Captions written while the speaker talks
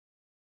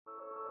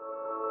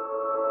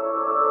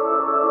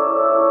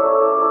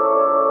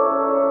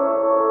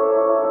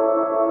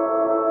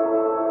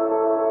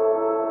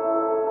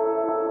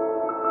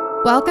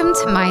Welcome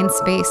to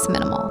Mindspace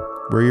Minimal.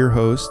 We're your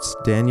hosts,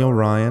 Daniel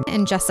Ryan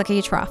and Jessica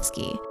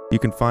Yatrovsky. You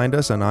can find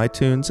us on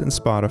iTunes and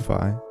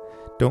Spotify.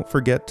 Don't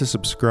forget to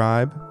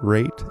subscribe,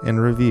 rate, and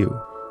review.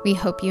 We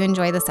hope you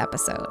enjoy this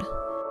episode.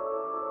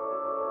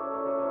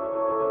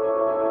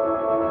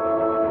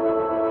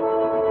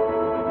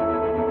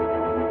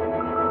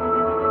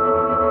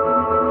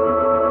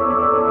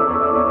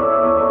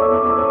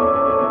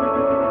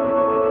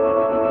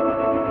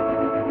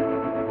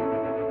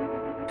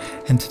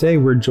 And today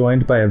we're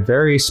joined by a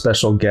very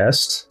special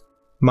guest,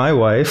 my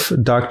wife,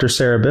 Dr.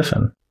 Sarah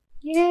Biffen.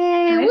 Yay!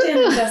 Hi,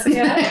 Jen and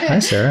Jessica. Hi,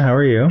 Sarah. How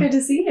are you? Good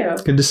to see you.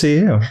 Good to see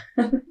you.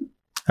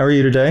 How are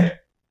you today?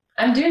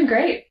 I'm doing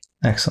great.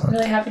 Excellent.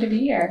 Really happy to be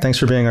here. Thanks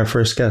for being our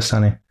first guest,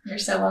 honey. You're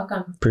so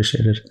welcome.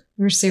 Appreciate it.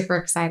 We're super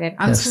excited.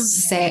 I'm Yes. supposed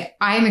to say,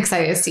 I'm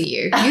excited to see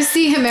you. You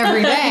see him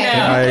every day.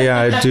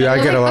 I do. I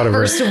You're get like a lot the of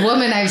first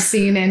woman I've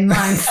seen in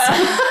months.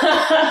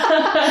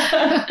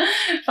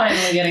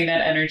 Finally getting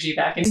that energy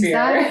back into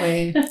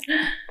Exactly.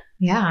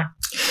 Yeah.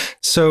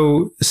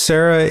 So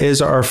Sarah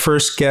is our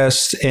first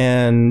guest,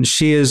 and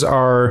she is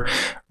our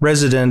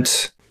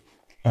resident.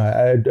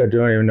 I don't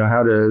even know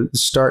how to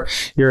start.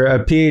 You're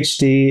a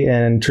PhD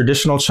in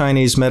traditional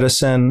Chinese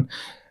medicine,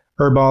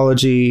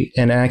 herbology,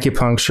 and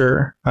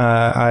acupuncture.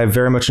 I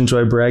very much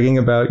enjoy bragging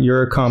about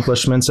your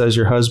accomplishments as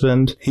your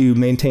husband. You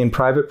maintain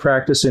private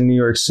practice in New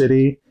York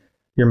City.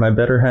 You're my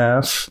better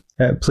half.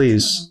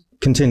 Please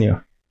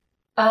continue.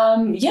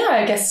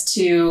 I guess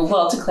to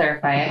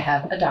clarify, I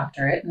have a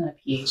doctorate and a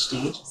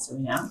PhD, just so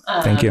we know.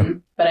 Thank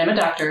you. But I'm a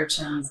doctor of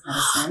Chinese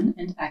medicine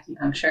and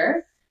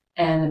acupuncture,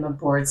 and I'm a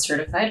board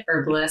certified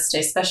herbalist. I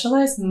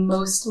specialize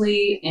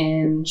mostly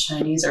in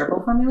Chinese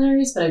herbal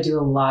formularies, but I do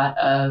a lot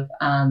of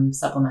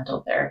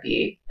supplemental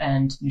therapy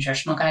and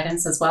nutritional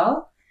guidance as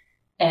well.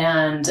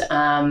 And,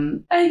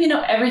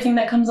 everything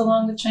that comes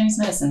along with Chinese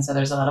medicine. So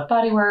there's a lot of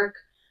body work.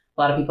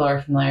 A lot of people are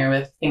familiar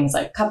with things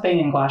like cupping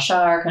and gua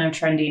sha are kind of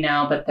trendy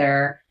now, but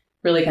they're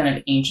really kind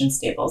of ancient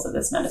staples of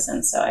this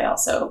medicine. So I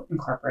also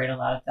incorporate a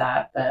lot of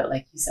that. But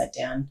like you said,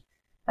 Dan,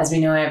 as we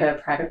know, I have a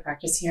private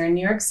practice here in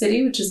New York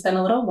City, which has been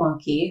a little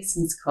wonky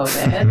since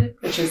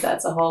COVID,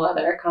 that's a whole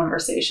other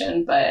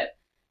conversation. But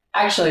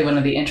actually, one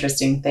of the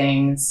interesting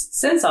things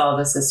since all of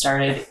this has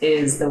started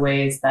is the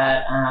ways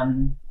that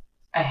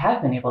I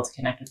have been able to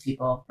connect with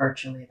people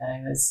virtually that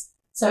I was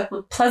so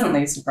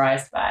pleasantly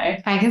surprised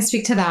by. I can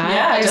speak to that.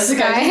 Yeah,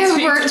 Jessica, I I can have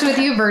speak worked to with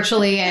that. you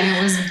virtually, and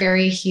it was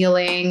very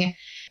healing.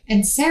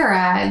 And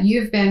Sarah,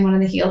 you've been one of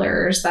the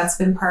healers that's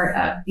been part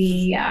of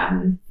the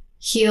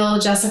Heal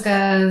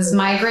Jessica's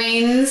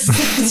Migraines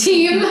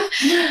team.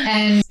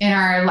 And in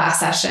our last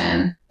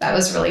session, that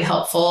was really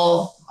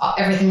helpful.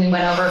 Everything we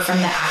went over from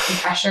the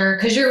acupressure,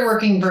 because you're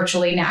working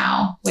virtually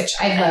now, which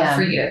I'd love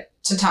for you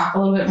to talk a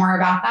little bit more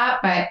about that.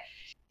 But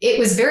it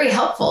was very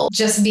helpful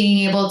just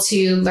being able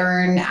to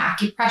learn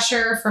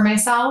acupressure for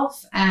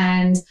myself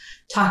and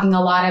talking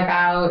a lot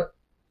about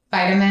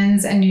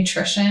vitamins and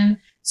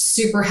nutrition.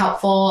 Super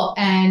helpful.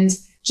 And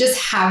just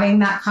having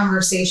that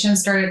conversation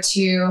started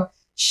to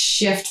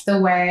shift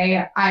the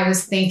way I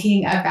was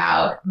thinking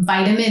about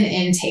vitamin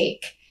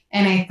intake.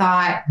 And I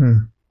thought,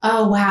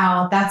 oh,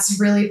 wow, that's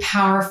really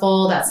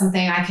powerful. That's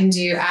something I can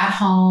do at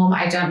home.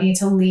 I don't need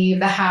to leave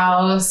the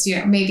house.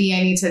 Maybe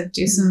I need to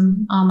do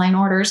some online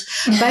orders,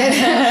 but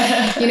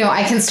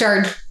I can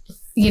start,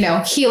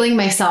 healing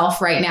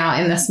myself right now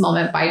in this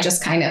moment by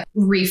just kind of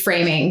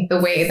reframing the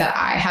way that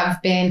I have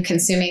been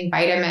consuming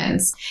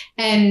vitamins.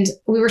 And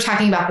we were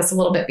talking about this a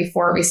little bit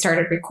before we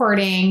started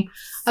recording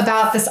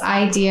about this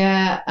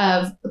idea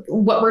of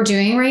what we're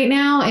doing right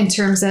now in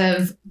terms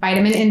of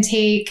vitamin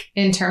intake,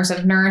 in terms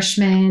of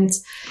nourishment.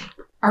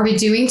 Are we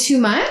doing too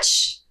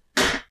much?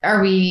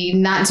 Are we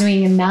not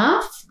doing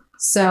enough?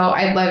 So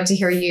I'd love to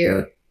hear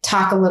you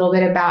talk a little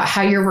bit about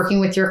how you're working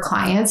with your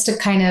clients to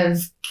kind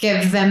of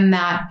give them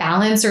that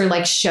balance or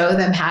like show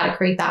them how to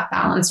create that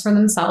balance for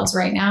themselves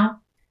right now.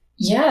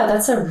 Yeah,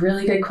 that's a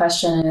really good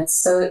question. And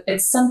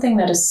it's something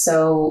that is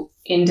so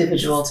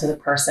individual to the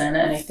person.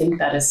 And I think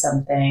that is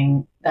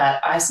something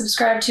that I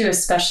subscribe to,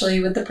 especially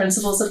with the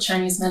principles of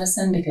Chinese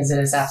medicine, because it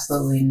is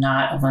absolutely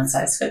not a one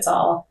size fits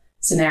all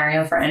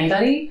scenario for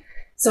anybody.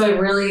 So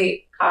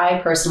I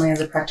personally,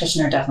 as a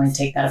practitioner, definitely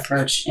take that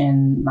approach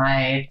in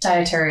my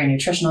dietary and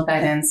nutritional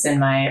guidance, in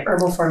my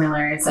herbal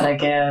formularies that I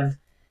give.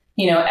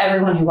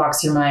 Everyone who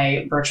walks through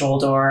my virtual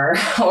door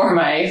or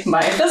my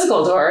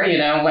physical door,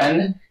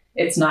 when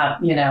it's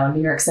not, New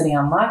York City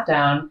on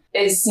lockdown,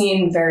 is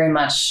seen very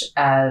much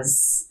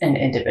as an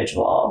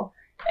individual.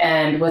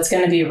 And what's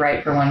going to be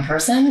right for one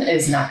person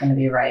is not going to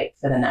be right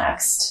for the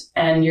next.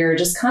 And you're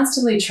just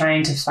constantly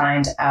trying to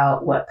find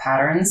out what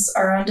patterns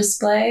are on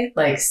display,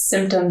 like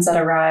symptoms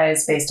that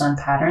arise based on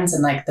patterns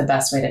and like the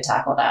best way to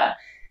tackle that.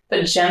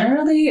 But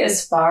generally,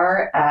 as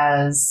far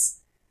as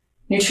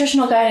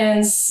nutritional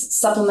guidance,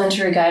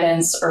 supplementary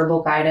guidance,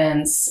 herbal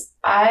guidance,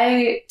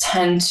 I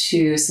tend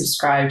to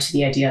subscribe to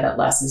the idea that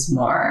less is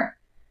more.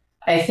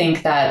 I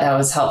think that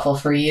was helpful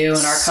for you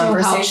in our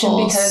conversation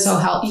because so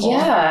helpful.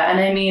 Yeah. And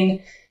I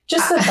mean,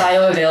 just the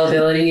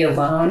bioavailability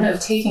alone of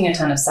taking a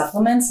ton of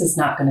supplements is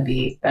not going to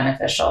be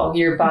beneficial.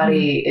 Your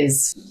body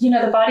is,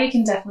 the body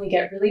can definitely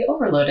get really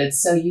overloaded.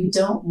 So you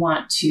don't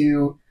want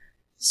to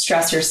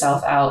stress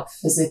yourself out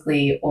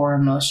physically or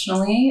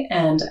emotionally.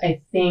 And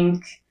I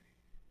think,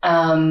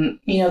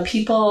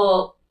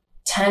 people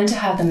tend to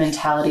have the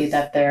mentality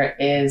that there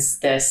is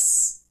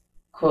this,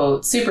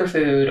 quote,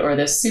 superfood or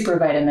this super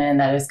vitamin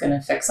that is going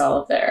to fix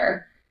all of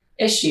their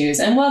issues.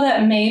 And while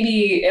it may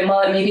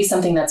be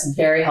something that's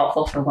very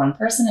helpful for one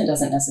person, it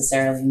doesn't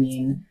necessarily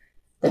mean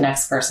the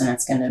next person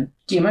it's going to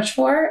do much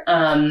for.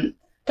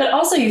 But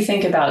also you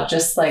think about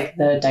just like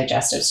the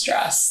digestive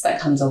stress that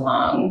comes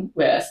along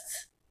with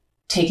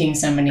taking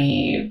so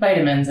many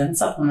vitamins and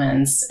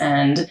supplements,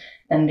 and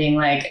then being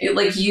like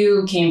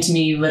you came to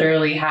me, you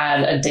literally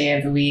had a day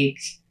of the week,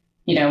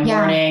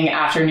 morning,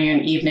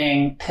 afternoon,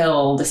 evening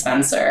pill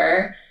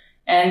dispenser.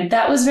 And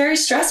that was very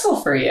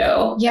stressful for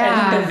you.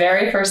 Yeah. I think the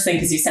very first thing,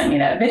 because you sent me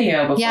that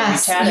video before we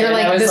chatted. You're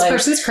like, this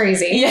person's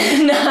crazy.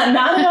 Yeah,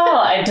 not at all.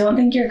 I don't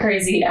think you're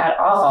crazy at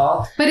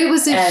all. But it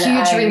was a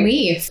huge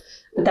relief.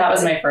 But that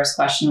was my first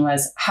question,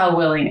 was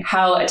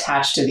how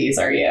attached to these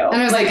are you?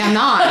 And I was like, I'm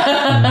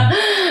not.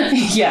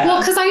 Yeah. Well,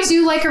 because I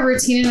do like a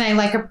routine and I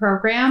like a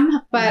program,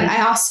 but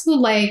I also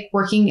like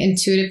working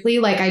intuitively.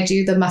 Like I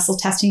do the muscle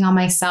testing on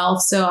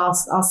myself. So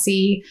I'll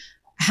see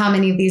how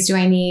many of these do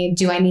I need?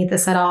 Do I need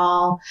this at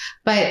all?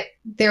 But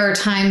there are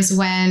times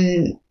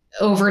when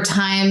over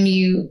time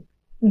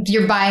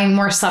you're buying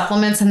more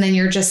supplements and then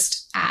you're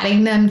just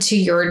adding them to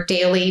your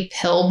daily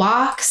pill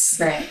box.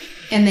 Right.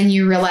 And then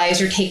you realize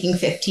you're taking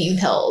 15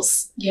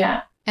 pills.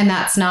 Yeah. And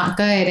that's not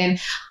good. And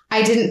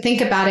I didn't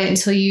think about it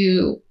until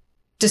you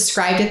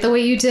described it the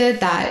way you did,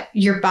 that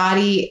your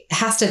body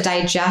has to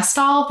digest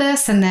all of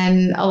this. And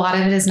then a lot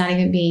of it is not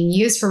even being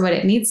used for what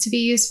it needs to be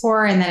used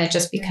for. And then it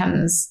just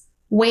becomes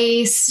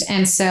waste.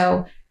 And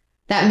so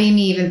that made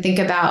me even think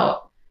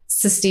about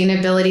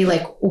sustainability,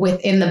 like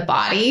within the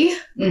body.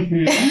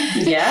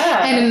 Mm-hmm.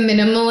 Yeah. And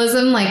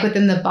minimalism, like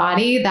within the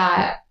body,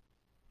 that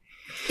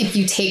if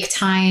you take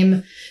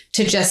time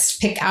to just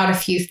pick out a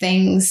few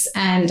things.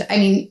 And I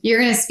mean, you're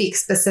going to speak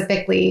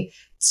specifically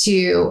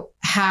to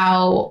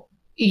how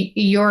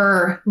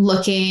you're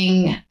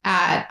looking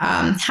at,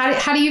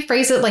 how do you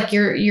phrase it? Like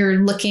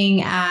you're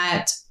looking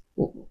at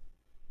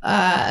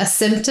a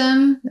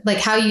symptom, like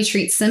how you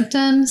treat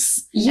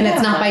symptoms. Yeah. And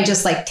it's not by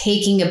just like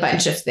taking a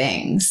bunch of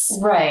things.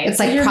 Right. It's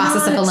like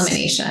process of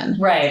elimination.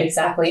 Right.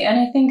 Exactly. And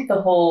I think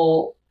the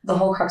whole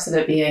crux of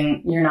it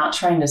being, you're not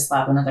trying to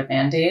slap another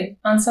Band-Aid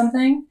on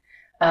something.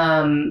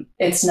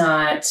 It's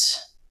not,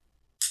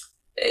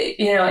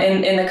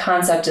 in the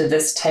concept of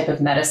this type of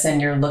medicine,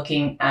 you're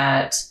looking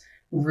at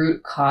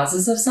root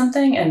causes of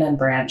something and then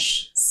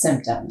branch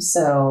symptoms.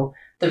 So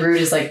the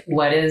root is like,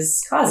 what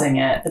is causing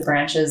it? The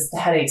branch is the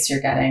headaches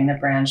you're getting. The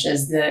branch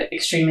is the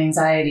extreme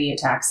anxiety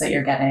attacks that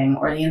you're getting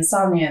or the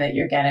insomnia that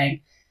you're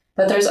getting.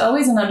 But there's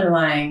always an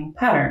underlying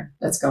pattern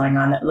that's going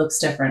on that looks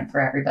different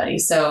for everybody.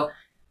 So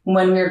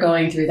when we're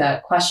going through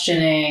that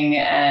questioning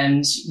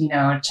and,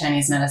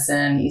 Chinese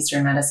medicine,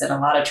 Eastern medicine, a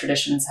lot of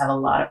traditions have a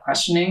lot of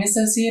questioning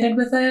associated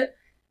with it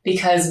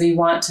because we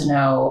want to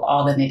know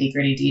all the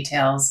nitty-gritty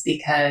details,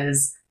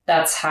 because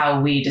that's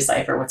how we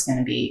decipher what's going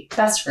to be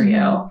best for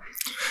you.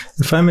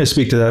 If I may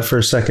speak to that for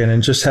a second,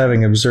 and just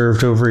having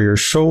observed over your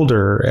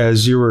shoulder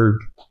as you were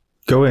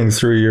going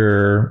through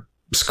your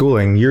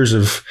schooling, years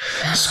of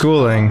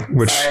schooling,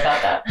 which sorry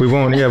about that. we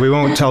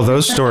won't tell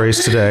those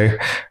stories today.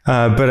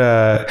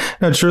 But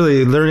it's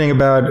really learning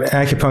about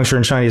acupuncture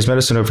and Chinese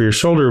medicine over your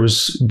shoulder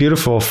was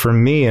beautiful for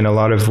me in a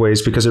lot of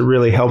ways, because it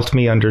really helped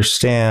me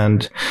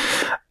understand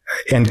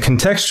and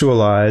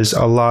contextualize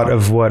a lot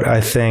of what I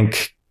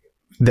think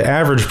the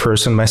average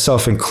person,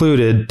 myself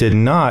included, did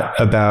not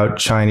about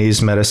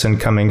Chinese medicine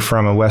coming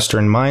from a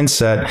Western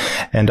mindset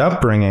and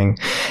upbringing.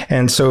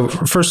 And so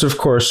first, of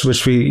course,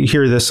 which we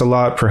hear this a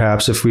lot,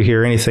 perhaps, if we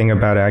hear anything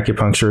about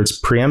acupuncture,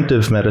 it's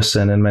preemptive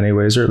medicine in many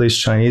ways, or at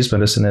least Chinese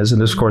medicine is.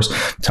 And of course,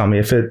 tell me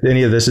if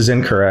any of this is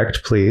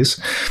incorrect,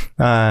 please.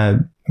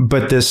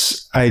 But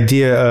this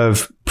idea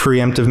of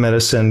preemptive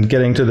medicine,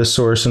 getting to the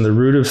source and the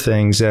root of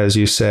things, as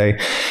you say,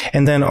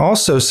 and then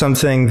also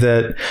something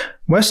that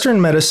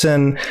Western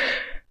medicine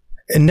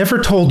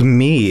never told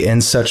me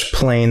in such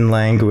plain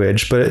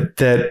language, but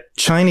that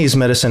Chinese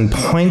medicine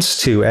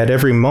points to at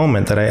every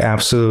moment that I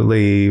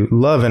absolutely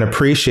love and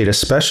appreciate,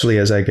 especially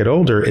as I get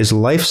older, is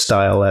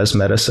lifestyle as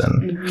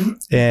medicine.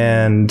 Mm-hmm.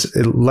 And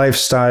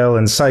lifestyle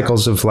and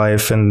cycles of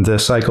life and the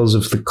cycles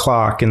of the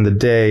clock and the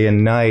day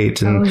and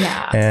night and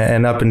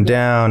and up and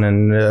down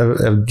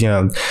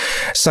and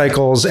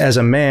cycles as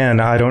a man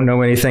I don't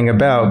know anything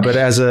about, but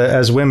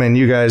as women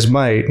you guys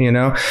might,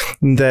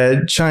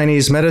 that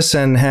Chinese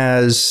medicine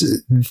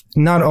has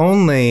not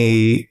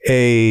only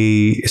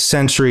a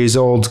centuries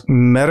old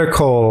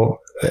medical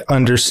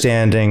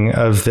understanding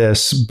of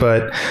this,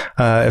 but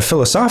a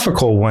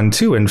philosophical one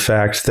too, in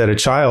fact, that a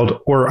child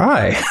or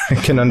I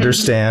can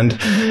understand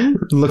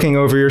looking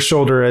over your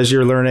shoulder as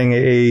you're learning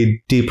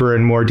a deeper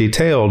and more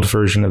detailed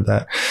version of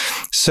that.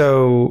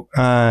 So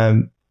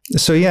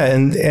So yeah,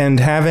 and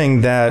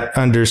having that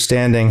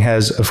understanding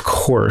has, of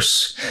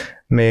course,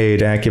 made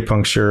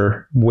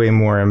acupuncture way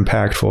more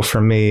impactful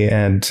for me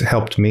and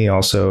helped me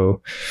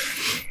also.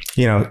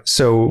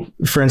 So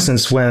for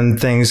instance, when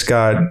things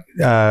got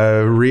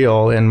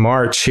real in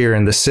March here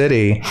in the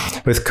city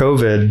with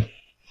COVID,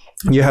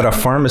 you had a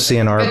pharmacy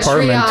in our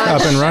apartment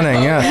up and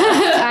running.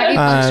 Yeah.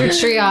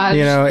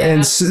 Triage.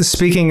 And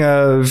speaking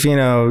of,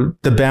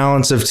 the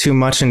balance of too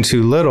much and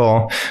too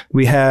little,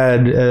 we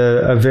had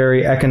a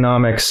very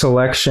economic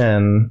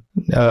selection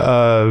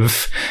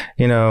of,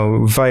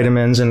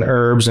 vitamins and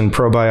herbs and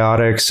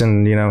probiotics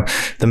and,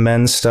 the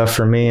men's stuff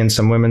for me and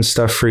some women's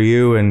stuff for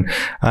you. And,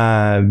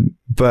 and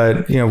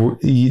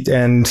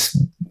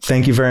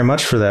thank you very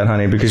much for that,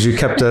 honey, because you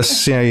kept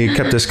us,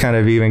 kind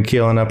of even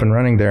keeling up and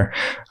running there.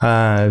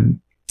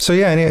 So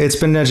yeah, it's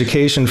been an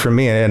education for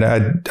me, and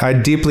I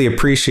deeply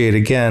appreciate,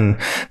 again,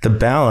 the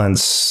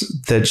balance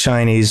that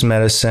Chinese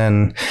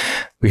medicine,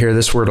 we hear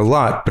this word a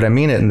lot, but I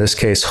mean it in this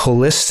case,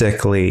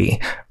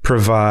 holistically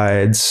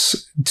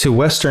provides to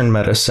Western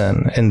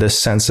medicine in this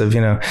sense of,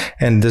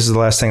 and this is the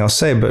last thing I'll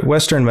say, but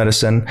Western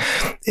medicine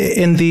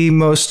in the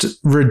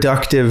most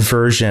reductive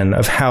version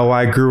of how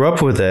I grew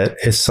up with it,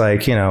 it's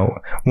like,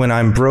 when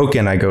I'm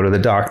broken, I go to the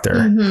doctor,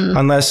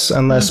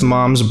 unless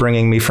mom's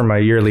bringing me for my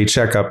yearly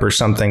checkup or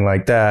something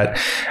like that.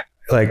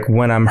 Like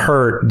when I'm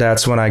hurt,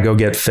 that's when I go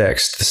get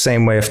fixed. The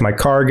same way if my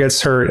car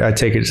gets hurt, I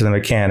take it to the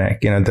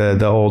mechanic,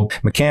 the old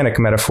mechanic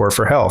metaphor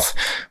for health,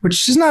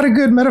 which is not a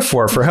good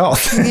metaphor for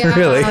health,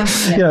 really.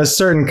 Yeah.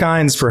 Certain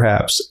kinds,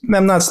 perhaps.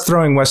 I'm not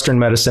throwing Western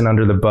medicine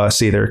under the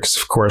bus either, because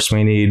of course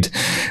we need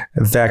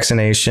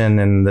vaccination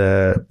and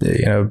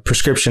the,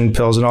 prescription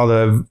pills and all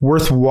the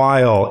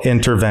worthwhile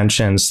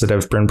interventions that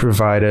have been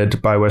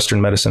provided by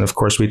Western medicine. Of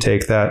course, we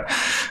take that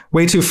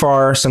way too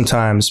far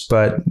sometimes,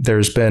 but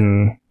there's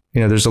been,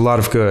 there's a lot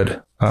of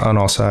good on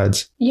all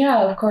sides.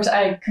 Yeah, of course.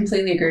 I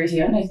completely agree with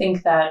you. And I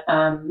think that,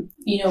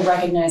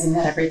 recognizing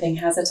that everything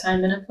has a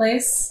time and a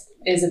place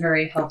is a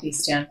very healthy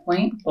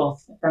standpoint,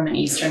 both from an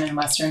Eastern and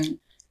Western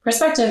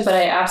perspective. But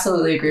I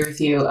absolutely agree with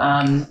you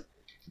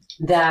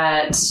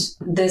that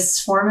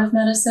this form of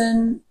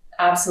medicine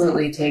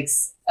absolutely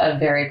takes a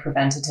very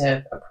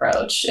preventative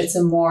approach. It's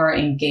a more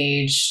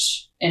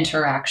engaged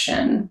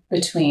interaction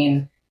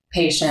between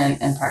patient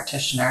and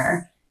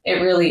practitioner. It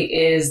really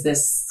is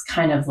this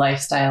kind of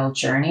lifestyle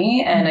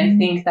journey. And I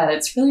think that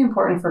it's really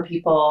important for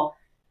people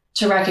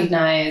to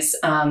recognize,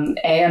 I'm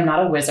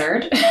not a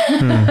wizard.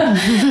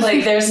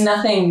 Like there's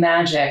nothing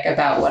magic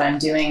about what I'm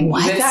doing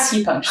with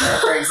acupuncture,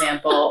 for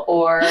example,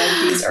 or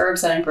these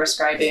herbs that I'm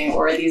prescribing,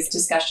 or these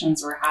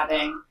discussions we're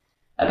having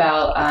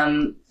about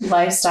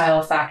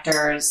lifestyle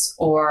factors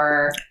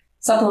or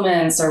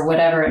supplements or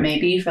whatever it may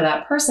be for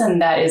that person.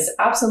 That is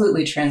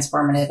absolutely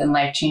transformative and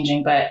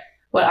life-changing. But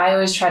what I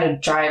always try to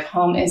drive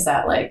home is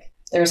that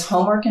there's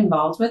homework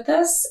involved with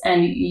this,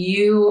 and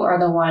you are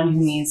the one who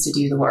needs to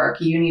do the work.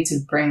 You need to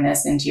bring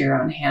this into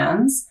your own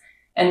hands.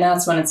 And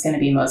that's when it's going to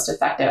be most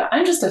effective.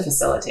 I'm just a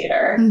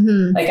facilitator.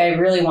 I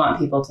really want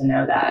people to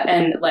know that.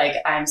 And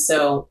I'm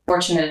so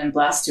fortunate and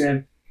blessed to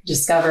have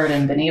discovered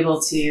and been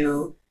able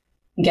to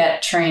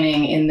get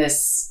training in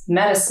this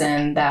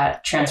medicine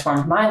that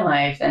transformed my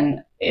life. And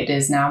it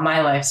is now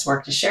my life's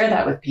work to share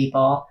that with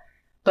people.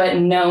 But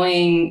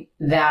knowing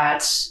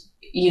that,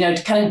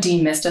 kind of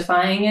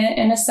demystifying it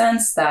in a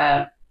sense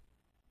that,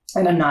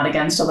 and I'm not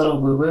against a little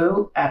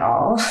woo-woo at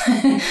all.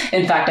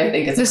 In fact, I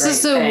think it's this a great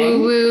is the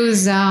woo-woo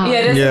zone. Yeah,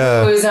 it is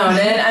the woo-woo zone.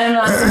 And I'm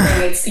not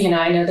saying it's,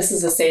 I know this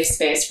is a safe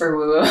space for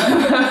woo-woo,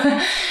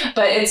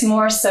 but it's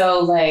more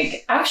so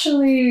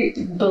actually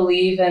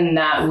believe in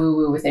that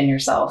woo-woo within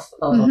yourself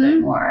a little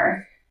bit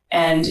more.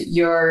 And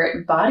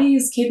your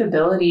body's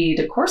capability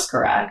to course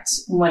correct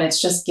when it's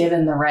just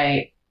given the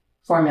right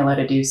formula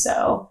to do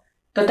so.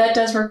 But that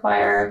does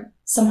require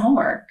some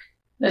homework.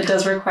 That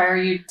does require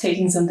you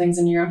taking some things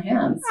in your own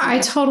hands. I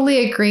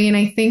totally agree. And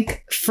I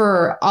think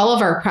for all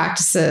of our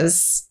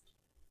practices,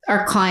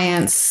 our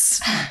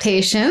clients,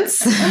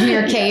 patients, in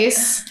your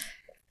case,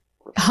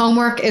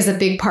 homework is a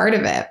big part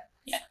of it.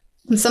 Yeah.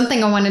 And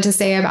something I wanted to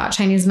say about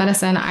Chinese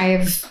medicine,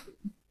 I've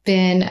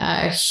been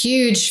a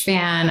huge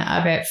fan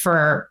of it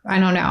for,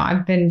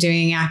 I've been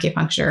doing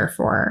acupuncture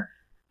for,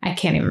 I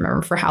can't even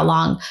remember for how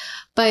long,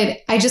 but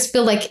I just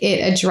feel like it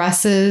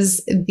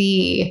addresses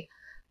the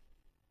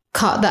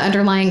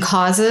underlying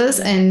causes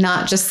and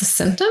not just the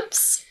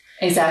symptoms.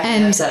 Exactly.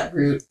 And that's that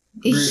root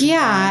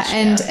yeah.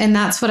 And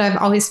that's what I've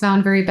always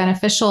found very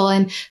beneficial.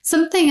 And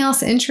something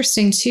else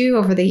interesting too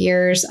over the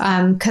years,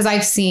 because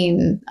I've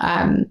seen,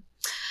 what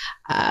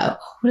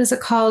is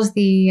it called?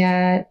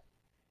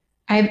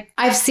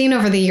 I've seen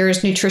over the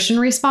years nutrition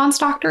response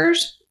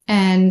doctors,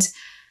 and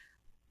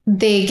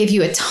they give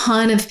you a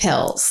ton of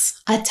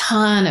pills.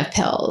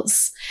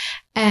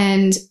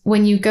 And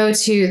when you go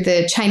to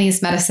the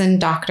Chinese medicine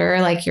doctor,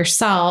 like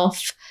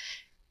yourself,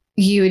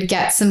 you would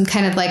get some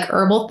kind of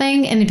herbal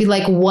thing, and it'd be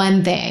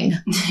one thing.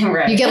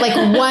 Right. You get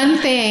one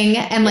thing,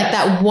 and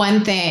that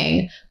one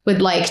thing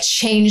would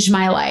change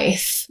my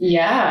life.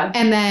 Yeah.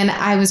 And then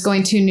I was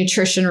going to a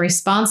nutrition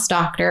response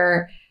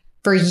doctor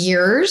for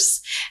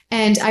years.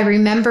 And I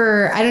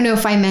remember, I don't know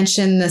if I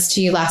mentioned this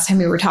to you last time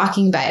we were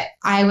talking, but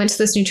I went to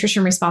this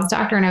nutrition response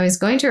doctor and I was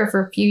going to her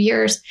for a few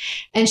years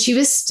and she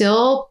was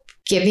still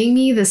giving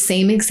me the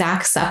same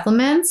exact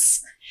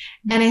supplements.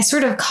 And I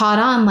sort of caught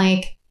on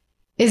like,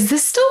 is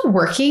this still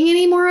working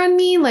anymore on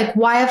me? Like,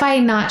 why have I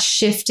not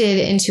shifted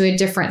into a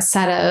different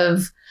set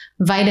of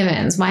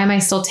vitamins? Why am I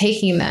still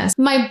taking this?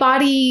 My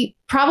body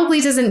probably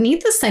doesn't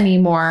need this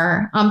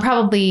anymore. I'm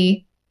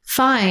probably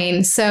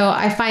fine. So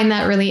I find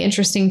that really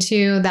interesting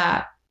too,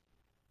 that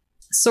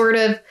sort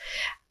of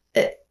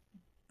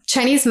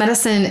Chinese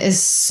medicine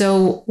is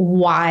so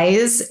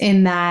wise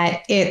in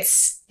that it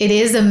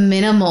is a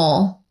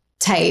minimal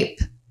type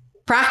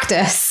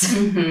practice,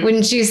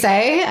 wouldn't you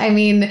say? I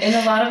mean, in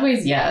a lot of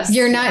ways, yes.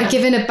 You're not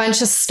given a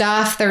bunch of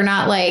stuff. They're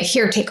not like,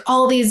 here, take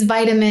all these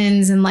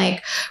vitamins and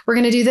like, we're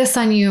going to do this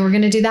on you. We're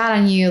going to do that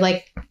on you.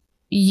 Like,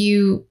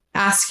 you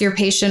ask your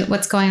patient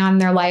what's going on in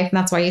their life. And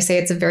that's why you say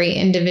it's a very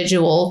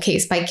individual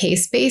case by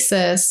case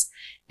basis.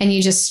 And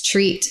you just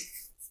treat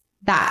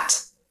that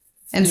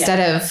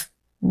instead of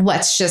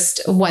let's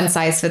just one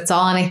size fits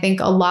all. And I think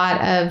a lot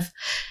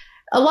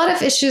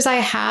of issues I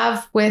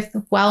have with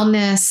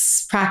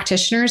wellness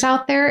practitioners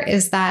out there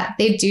is that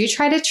they do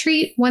try to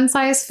treat one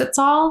size fits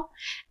all.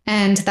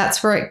 And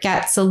that's where it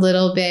gets a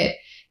little bit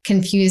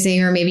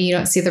confusing, or maybe you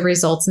don't see the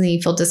results and then you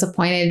feel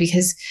disappointed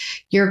because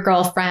your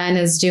girlfriend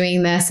is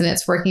doing this and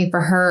it's working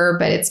for her,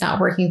 but it's not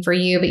working for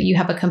you, but you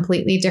have a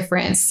completely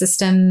different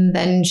system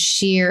than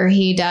she or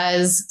he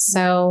does.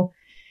 So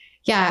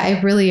yeah, I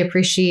really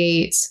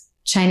appreciate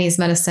Chinese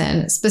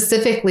medicine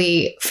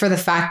specifically for the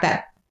fact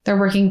that they're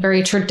working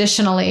very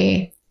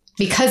traditionally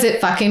because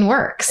it fucking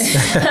works.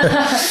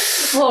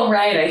 Well,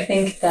 right. I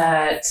think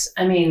that,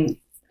 I mean,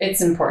 it's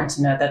important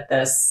to note that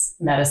this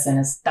medicine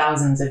is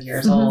thousands of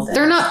years old.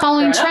 They're not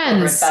following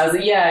trends.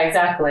 Yeah,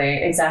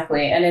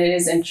 exactly. And it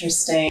is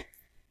interesting,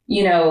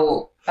 you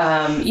know,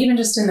 even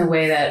just in the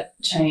way that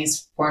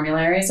Chinese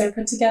formularies are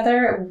put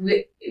together,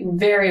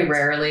 very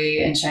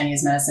rarely in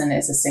Chinese medicine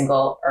is a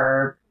single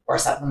herb or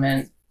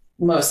supplement,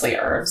 mostly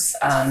herbs,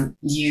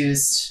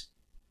 used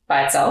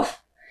by itself.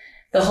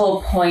 The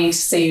whole point,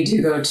 say you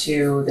do go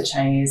to the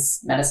Chinese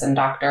medicine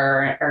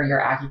doctor or your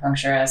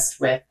acupuncturist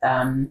with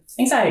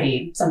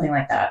anxiety, something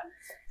like that.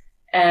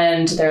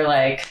 And they're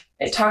like,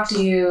 they talk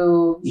to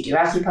you, you do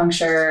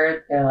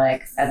acupuncture. They're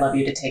like, I'd love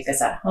you to take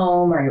this at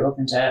home. Are you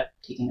open to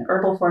taking an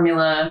herbal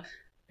formula?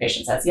 The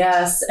patient says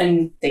yes.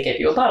 And they give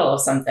you a bottle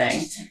of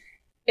something.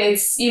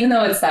 It's, even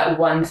though it's that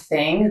one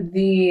thing,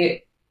 the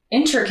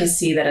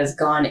intricacy that has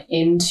gone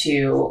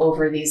into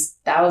over these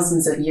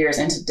thousands of years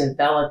into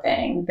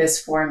developing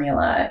this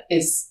formula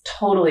is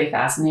totally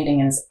fascinating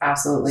and is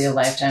absolutely a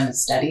lifetime of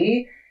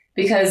study,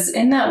 because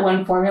in that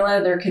one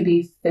formula there could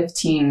be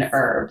 15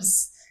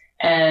 herbs,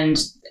 and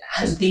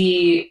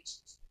the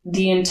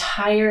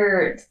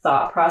entire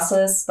thought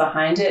process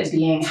behind it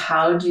being,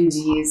 how do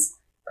these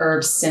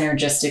herbs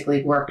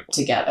synergistically work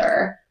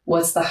together?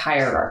 What's the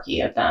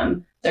hierarchy of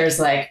them? There's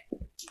like,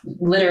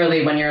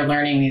 literally, when you're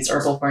learning these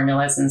herbal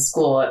formulas in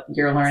school,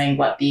 you're learning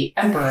what the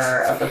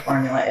emperor of the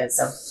formula is.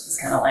 So it's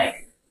kind of like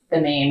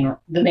the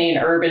main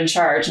herb in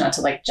charge, not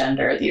to like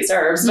gender these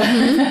herbs, but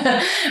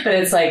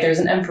it's like there's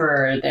an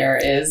emperor. There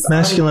is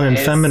masculine and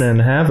feminine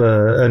have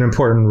an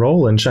important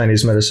role in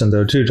Chinese medicine,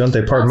 though, too, don't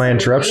they? Pardon my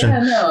interruption. Yeah,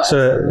 no,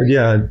 so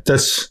yeah,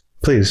 that's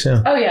please,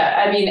 yeah. Oh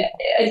yeah, I mean,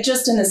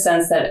 just in the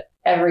sense that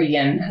every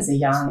yin has a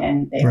yang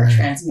and they are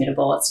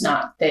transmutable. It's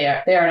not, they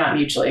are not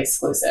mutually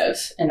exclusive.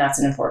 And that's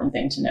an important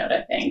thing to note,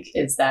 I think,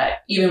 is that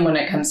even when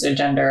it comes to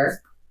gender,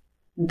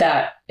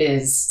 that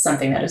is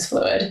something that is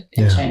fluid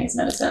in Chinese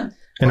medicine.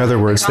 In other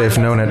words, they've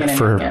known it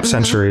for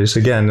centuries.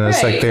 Again,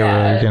 it's like they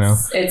were, you know,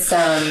 it's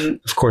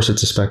of course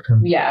it's a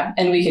spectrum. Yeah.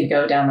 And we could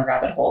go down the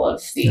rabbit hole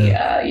of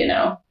the, you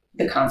know,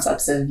 the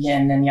concepts of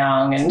yin and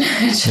yang and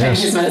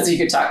Chinese medicine. You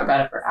could talk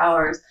about it for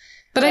hours.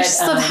 But I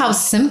just love how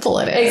simple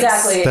it is.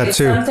 Exactly. It's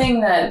something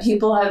that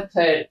people have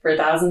put for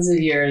thousands of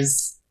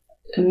years,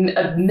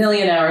 a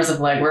million hours of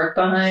legwork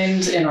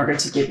behind in order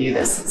to give you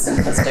this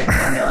simplistic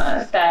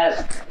formula.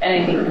 And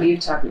I think we've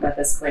talked about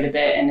this quite a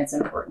bit, and it's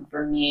important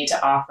for me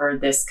to offer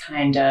this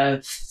kind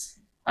of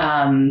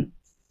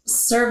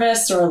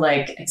service or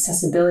like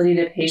accessibility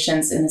to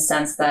patients in the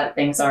sense that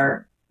things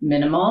are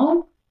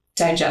minimal,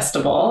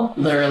 digestible,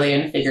 literally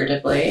and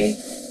figuratively,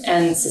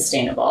 and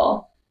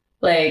sustainable.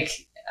 Like,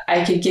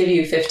 I could give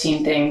you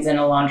 15 things and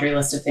a laundry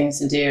list of things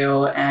to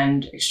do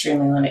and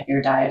extremely limit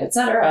your diet,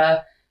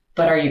 etc.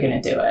 But are you going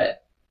to do it?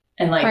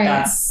 And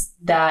like,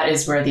 that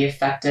is where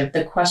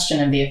the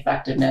question of the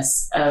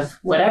effectiveness of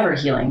whatever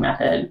healing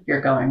method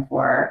you're going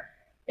for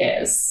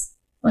is.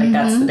 Like,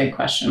 that's the big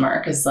question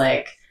mark, is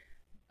like,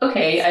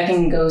 okay, I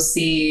can go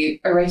see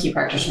a Reiki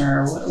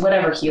practitioner or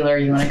whatever healer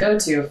you want to go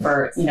to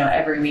for, you know,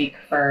 every week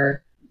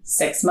for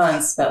 6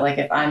 months. But like,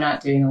 if I'm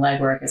not doing the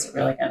legwork, is it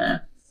really going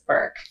to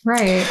work?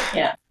 Right.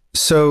 Yeah.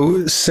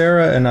 So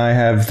Sarah and I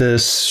have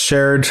this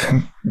shared,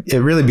 it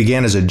really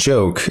began as a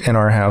joke in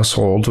our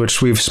household,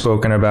 which we've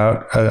spoken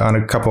about on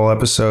a couple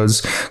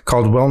episodes,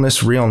 called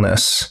Wellness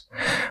Realness,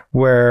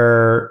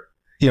 where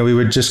we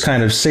would just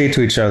kind of say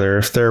to each other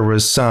if there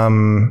was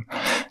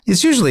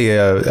it's usually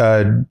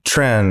a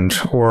trend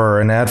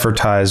or an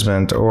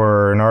advertisement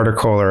or an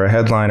article or a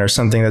headline or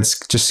something that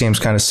just seems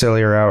kind of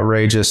silly or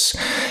outrageous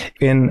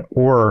in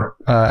or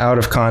out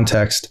of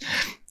context.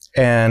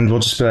 And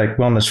we'll just be like,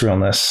 wellness,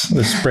 realness.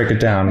 Let's break it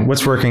down.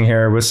 What's working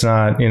here? What's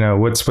not?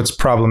 What's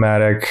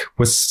problematic?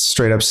 What's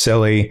straight up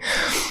silly?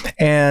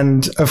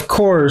 And of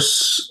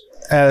course,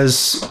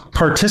 as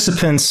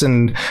participants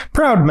and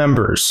proud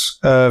members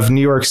of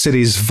New York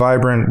City's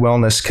vibrant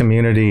wellness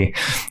community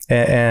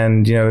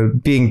and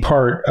being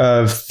part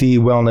of the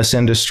wellness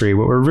industry,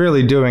 what we're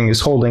really doing is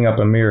holding up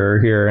a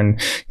mirror here and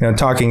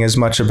talking as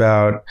much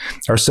about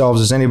ourselves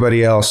as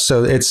anybody else.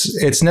 So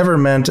it's never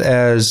meant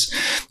as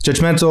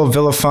judgmental,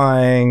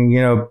 vilifying,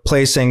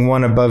 placing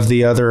one above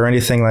the other or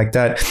anything like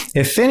that.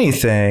 If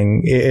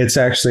anything, it's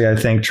actually, I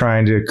think,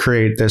 trying to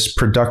create this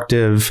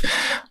productive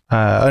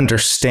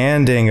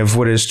understanding of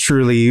what is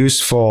truly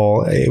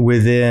useful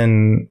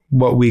within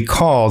what we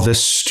call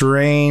this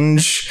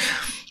strange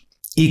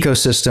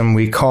ecosystem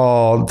we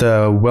call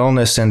the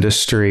wellness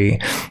industry,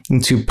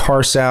 and to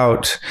parse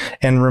out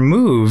and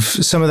remove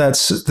some of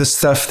the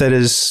stuff that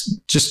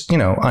is just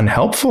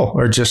unhelpful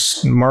or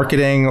just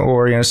marketing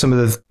or some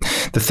of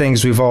the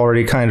things we've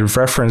already kind of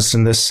referenced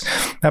in this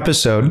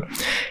episode,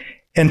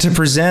 and to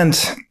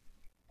present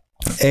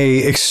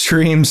a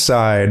extreme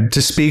side,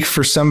 to speak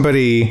for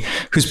somebody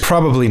who's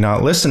probably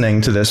not listening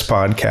to this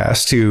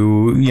podcast,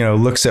 who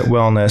looks at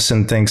wellness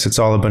and thinks it's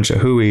all a bunch of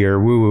hooey or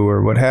woo-woo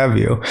or what have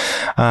you.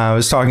 I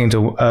was talking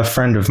to a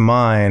friend of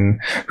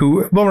mine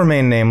who will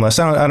remain nameless.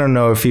 I don't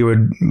know if he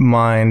would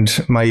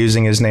mind my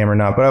using his name or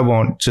not, but I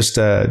won't, just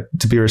to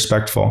be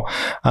respectful.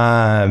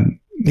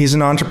 He's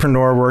an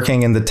entrepreneur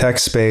working in the tech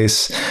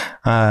space.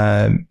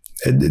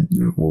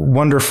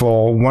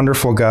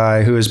 Wonderful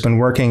guy who has been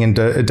working in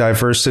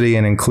diversity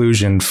and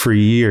inclusion for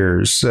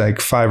years, like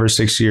 5 or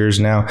 6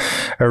 years now,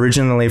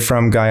 originally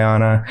from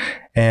Guyana,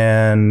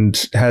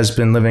 and has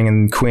been living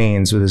in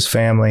Queens with his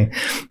family.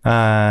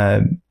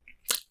 And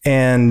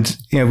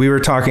we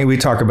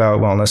talk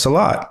about wellness a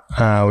lot.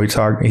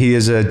 He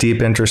has a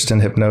deep interest in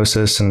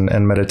hypnosis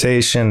and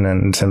meditation,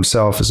 and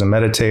himself is a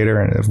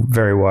meditator and a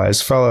very wise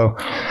fellow.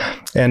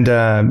 And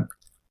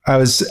I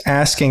was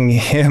asking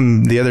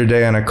him the other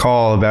day on a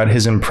call about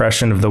his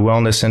impression of the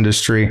wellness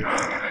industry.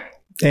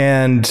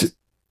 And,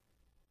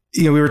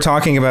 we were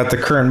talking about the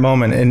current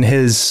moment, and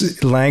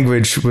his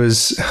language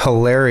was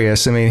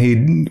hilarious. I mean,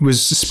 he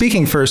was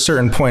speaking for a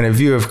certain point of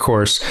view, of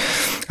course,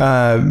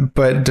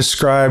 but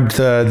described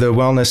the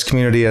wellness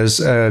community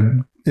as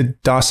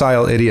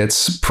docile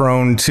idiots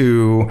prone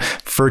to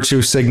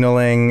virtue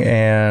signaling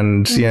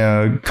and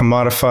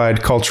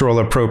commodified cultural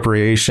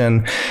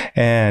appropriation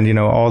and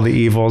all the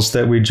evils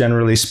that we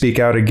generally speak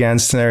out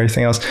against and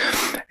everything else.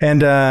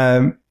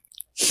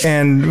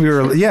 And we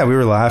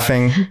were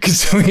laughing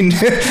because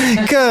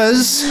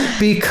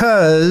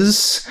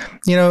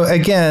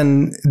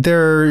again,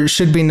 there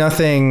should be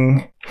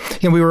nothing.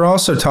 We were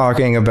also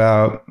talking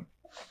about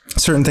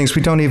certain things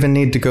we don't even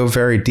need to go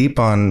very deep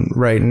on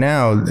right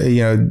now.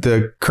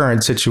 The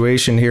current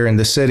situation here in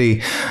the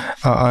city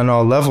on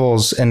all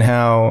levels, and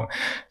how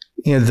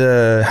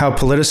how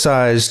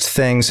politicized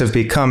things have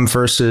become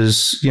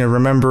versus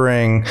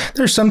remembering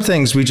there's some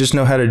things we just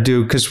know how to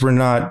do because we're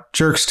not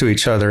jerks to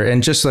each other,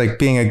 and just like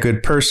being a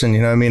good person.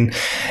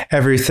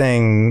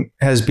 Everything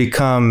has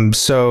become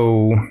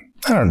so,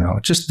 I don't know,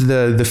 just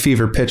the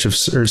fever pitch of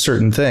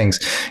certain things.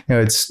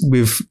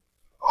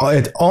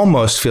 It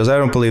almost feels, I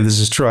don't believe this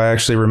is true, I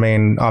actually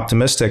remain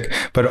optimistic,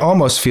 but it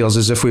almost feels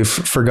as if we've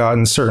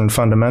forgotten certain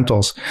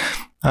fundamentals.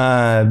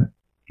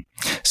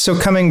 So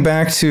coming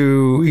back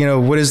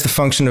to, what is the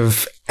function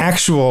of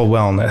actual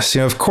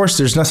wellness? Of course,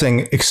 there's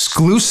nothing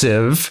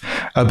exclusive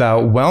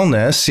about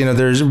wellness.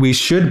 We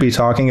should be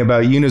talking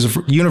about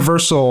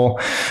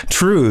universal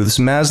truths,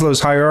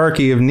 Maslow's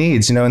hierarchy of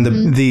needs, and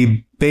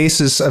the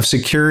basis of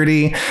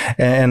security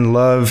and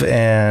love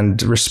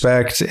and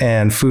respect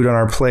and food on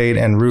our plate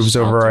and roofs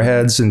over our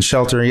heads and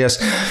shelter. Yes,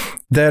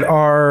 that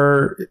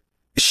are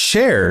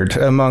shared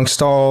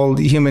amongst all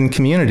human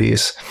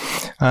communities,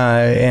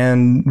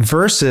 and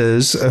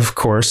versus, of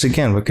course,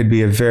 again, what could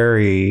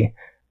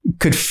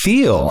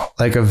feel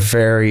like a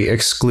very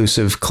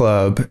exclusive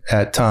club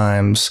at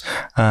times,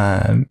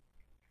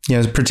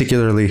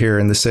 particularly here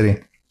in the city.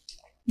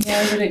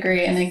 Yeah, I would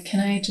agree. And can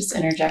I just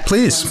interject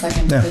Please. for 1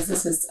 second? Yeah. Because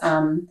this is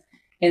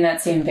in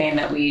that same vein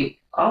that we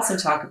also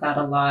talk about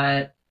a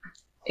lot,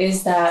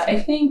 is that I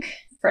think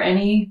for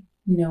any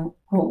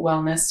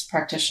wellness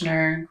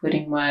practitioner,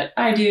 including what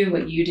I do,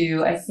 what you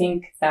do, I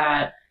think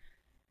that,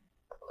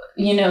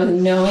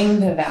 knowing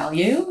the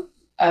value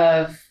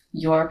of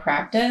your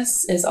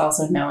practice is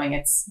also knowing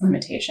its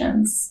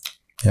limitations.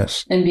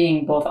 Yes. And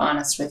being both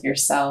honest with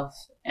yourself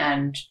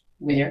and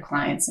with your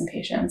clients and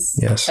patients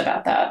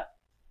about that.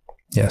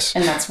 Yes.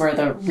 And that's where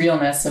the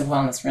realness of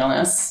wellness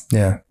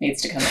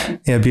needs to come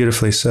in. Yeah,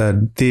 beautifully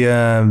said.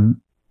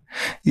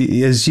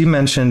 As you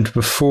mentioned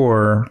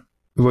before,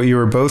 what you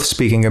were both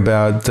speaking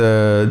about,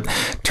 the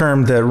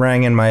term that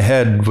rang in my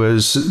head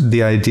was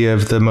the idea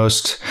of the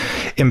most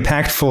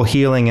impactful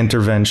healing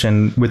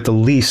intervention with the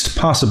least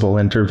possible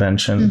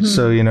intervention. Mm-hmm.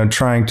 So,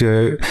 trying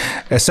to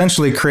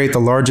essentially create the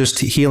largest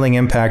healing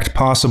impact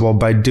possible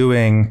by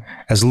doing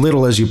as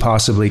little as you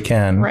possibly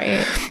can.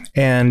 Right.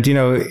 And,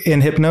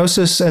 in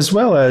hypnosis as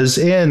well as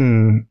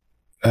in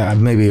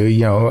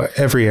maybe,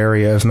 every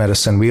area of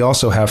medicine, we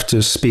also have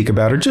to speak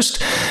about or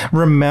just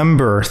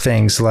remember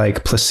things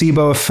like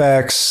placebo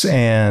effects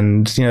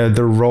and,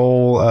 the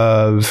role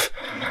of,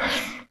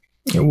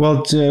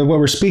 what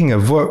we're speaking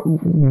of,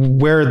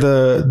 where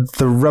the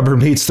rubber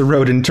meets the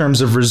road in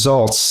terms of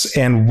results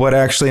and what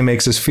actually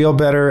makes us feel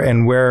better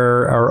and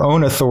where our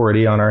own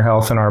authority on our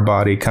health and our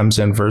body comes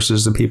in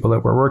versus the people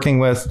that we're working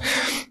with.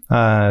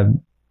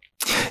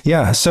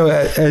 So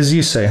as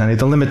you say, honey,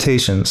 the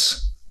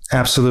limitations.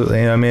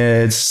 Absolutely. I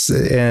mean,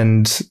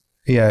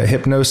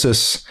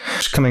 hypnosis,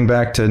 coming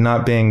back to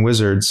not being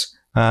wizards,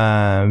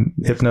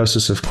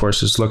 hypnosis, of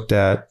course, is looked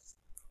at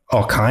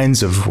all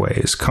kinds of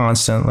ways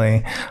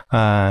constantly.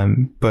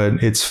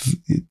 But it's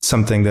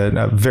something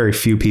that very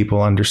few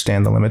people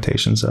understand the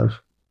limitations of.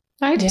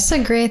 I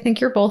disagree. I think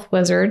you're both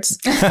wizards.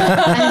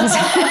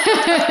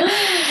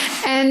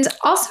 And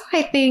also,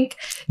 I think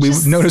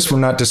we've noticed we're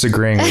not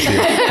disagreeing with you.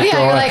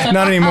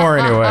 Not anymore,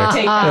 anyway.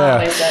 Take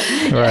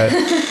that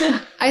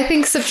Right. I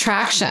think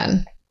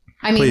subtraction.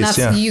 I mean, Please,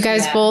 you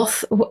guys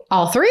both,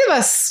 all three of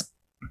us,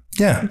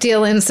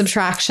 deal in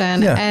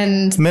subtraction. Yeah.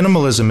 And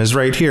minimalism is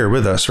right here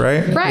with us,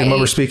 right? Right. In what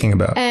we're speaking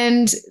about.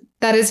 And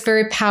that is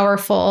very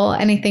powerful.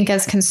 And I think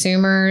as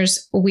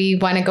consumers, we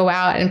want to go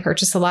out and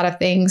purchase a lot of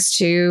things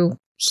to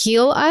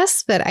heal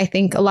us. But I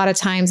think a lot of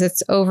times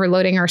it's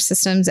overloading our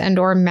systems and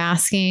or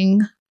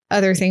masking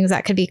other things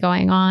that could be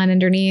going on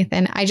underneath.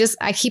 And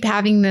I keep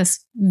having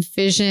this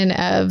vision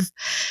of,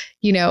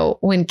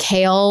 when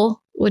kale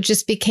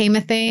just became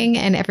a thing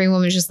and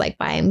everyone was just like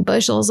buying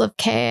bushels of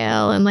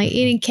kale and like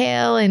eating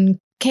kale and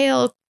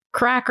kale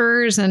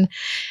crackers. And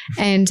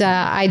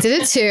I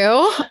did it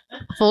too.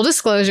 Full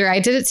disclosure, I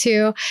did it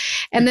too.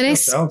 And then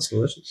sounds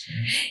delicious.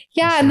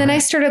 Yeah. And then I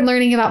started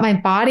learning about my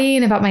body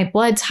and about my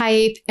blood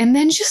type. And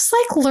then just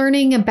like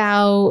learning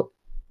about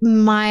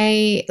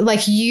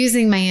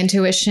using my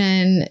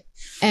intuition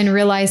and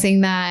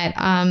realizing that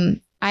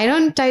I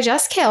don't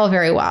digest kale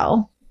very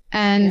well.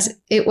 And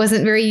it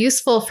wasn't very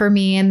useful for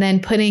me. And then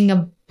putting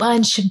a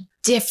bunch of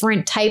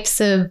different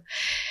types of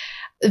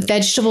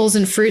vegetables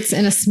and fruits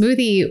in a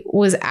smoothie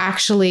was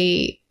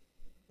actually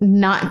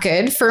not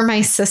good for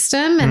my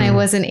system. And I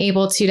wasn't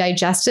able to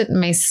digest it. And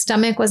my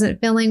stomach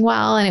wasn't feeling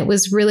well. And it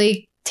was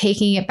really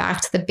taking it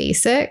back to the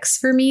basics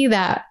for me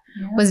that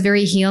was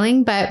very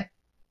healing. But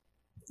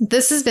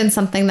this has been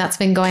something that's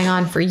been going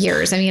on for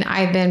years. I mean,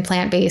 I've been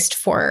plant-based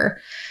for,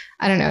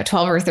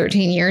 12 or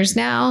 13 years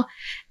now.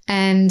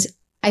 And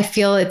I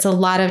feel it's a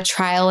lot of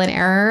trial and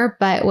error.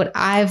 But what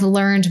I've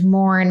learned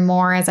more and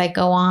more as I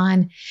go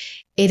on,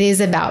 it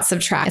is about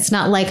subtract. It's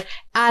not like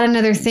add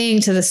another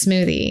thing to the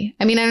smoothie.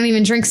 I mean, I don't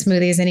even drink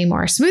smoothies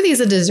anymore. Smoothie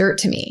is a dessert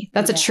to me.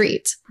 That's a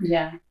treat.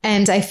 Yeah.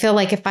 And I feel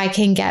like if I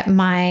can get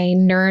my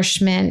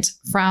nourishment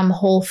from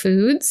Whole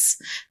Foods,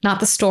 not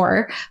the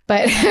store,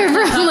 but from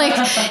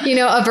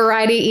a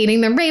variety,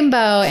 eating the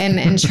rainbow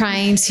and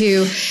trying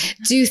to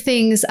do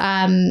things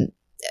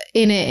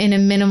in a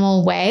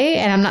minimal way.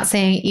 And I'm not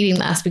saying eating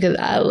less because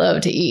I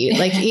love to eat,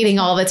 like eating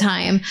all the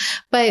time,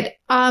 but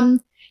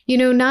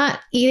not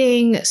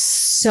eating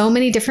so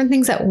many different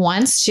things at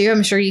once too.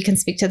 I'm sure you can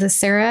speak to this,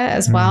 Sarah,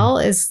 as well,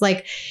 is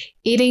like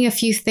eating a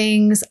few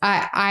things.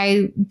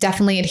 I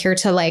definitely adhere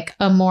to like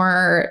a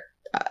more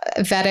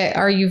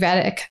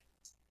Ayurvedic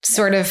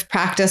sort of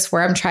practice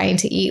where I'm trying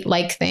to eat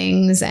like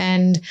things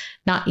and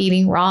not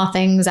eating raw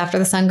things after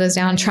the sun goes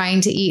down,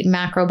 trying to eat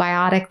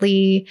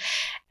macrobiotically.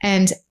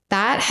 And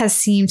that has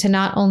seemed to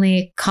not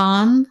only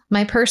calm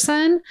my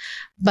person,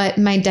 but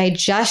my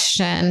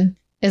digestion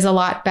is a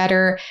lot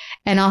better.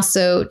 And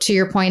also to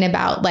your point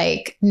about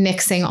like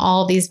mixing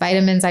all these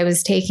vitamins I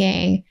was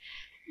taking,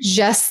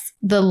 just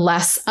the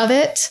less of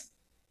it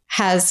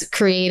has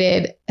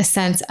created a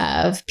sense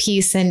of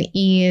peace and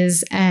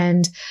ease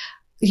and,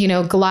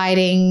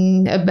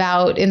 gliding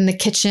about in the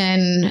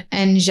kitchen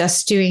and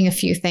just doing a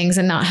few things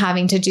and not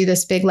having to do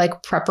this big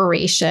like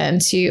preparation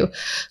to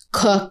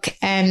cook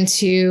and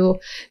to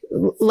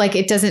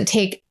it doesn't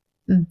take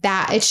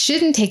that, it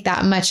shouldn't take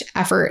that much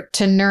effort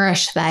to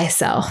nourish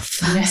thyself.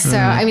 Yes. So,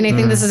 I mean, I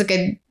think this is a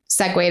good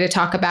segue to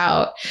talk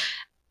about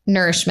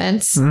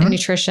nourishments and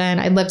nutrition.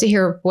 I'd love to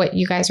hear what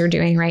you guys are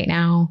doing right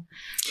now.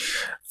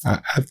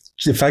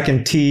 If I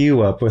can tee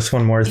you up with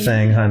one more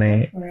thing,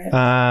 honey,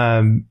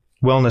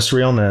 wellness,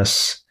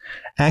 realness,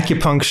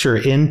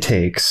 acupuncture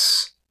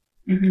intakes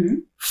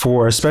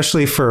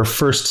especially for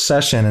first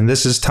session. And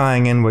this is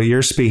tying in what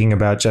you're speaking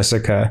about,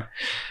 Jessica.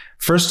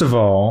 First of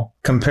all,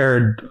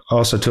 compared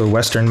also to a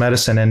Western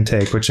medicine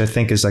intake, which I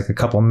think is like a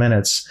couple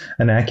minutes,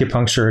 an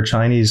acupuncture or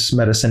Chinese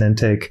medicine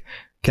intake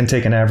can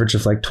take an average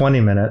of like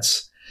 20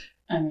 minutes.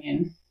 I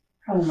mean,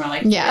 probably more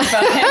like Yeah.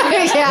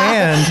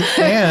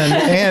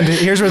 Yeah. And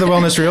here's where the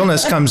wellness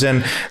realness comes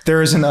in.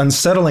 There is an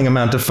unsettling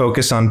amount of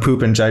focus on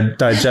poop and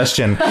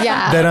digestion.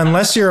 Yeah. That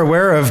unless you're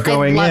aware of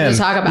going love to in,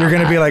 talk about you're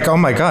going to that. be like, oh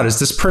my God, is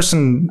this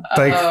person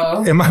like,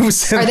 am I,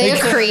 Are they a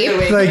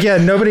creep? like, yeah,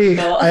 nobody,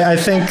 I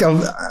think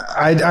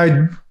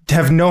I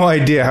have no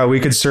idea how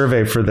we could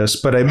survey for this,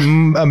 but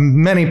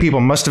many people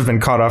must have been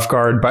caught off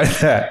guard by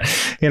that,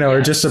 or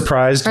just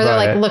surprised Or they're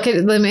by like,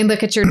 it. let me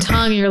look at your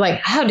tongue. And you're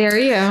like, how dare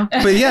you?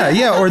 But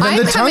yeah, or then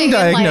I'm the coming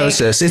tongue in like-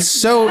 diagnosis. It's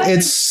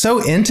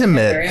so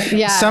intimate.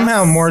 Yes.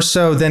 Somehow more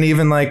so than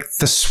even like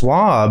the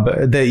swab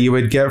that you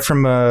would get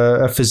from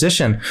a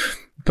physician.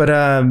 But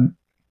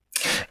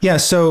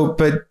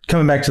but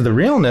coming back to the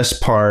realness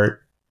part,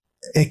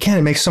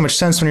 it makes so much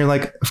sense when you're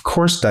like, of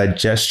course,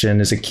 digestion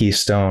is a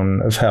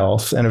keystone of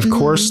health. And of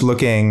course,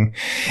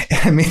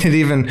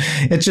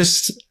 it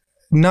just,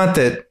 not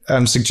that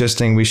I'm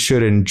suggesting we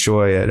should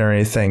enjoy it or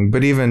anything,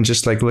 but even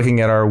just like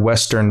looking at our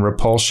Western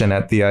repulsion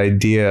at the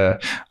idea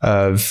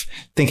of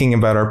thinking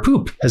about our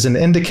poop as an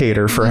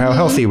indicator for how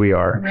healthy we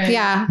are, Right.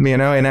 Yeah.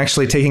 and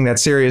actually taking that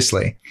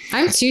seriously.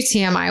 I'm too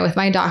TMI with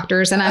my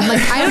doctors, and I'm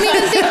like, I don't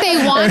even think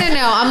they want to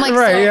know. I'm like,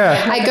 Right, so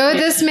yeah. I go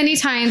this many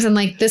times, and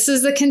like, this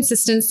is the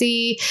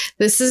consistency,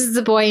 this is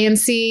the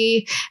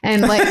buoyancy,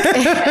 and like,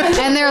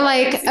 and they're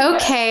like,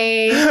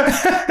 okay,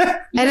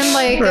 and I'm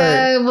like,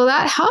 Right. well,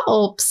 that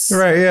helps.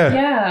 Right. Yeah.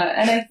 Yeah,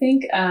 and I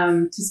think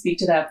to speak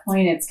to that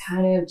point, it's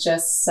kind of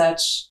just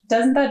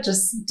doesn't that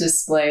just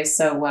display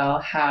so well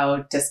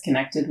how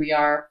disconnected we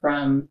are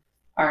from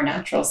our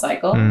natural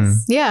cycles? Mm.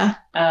 Yeah.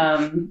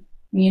 I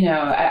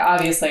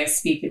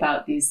speak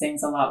about these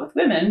things a lot with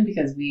women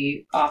because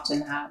we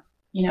often have,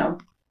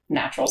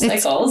 natural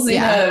cycles.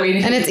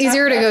 And it's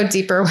easier to go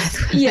deeper with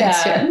women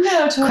Yeah, too.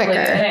 no, totally. Quicker.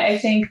 And I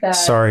think that.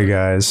 Sorry,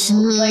 guys.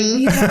 Like,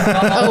 these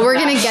are all We're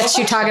gonna get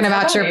you talking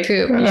about your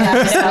poop. Yeah,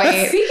 Just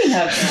wait. Speaking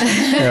of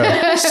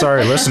Yeah.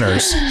 Sorry,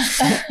 listeners.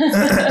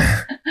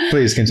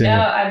 Please continue. No,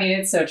 I mean,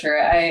 it's so true.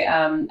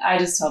 I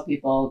just tell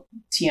people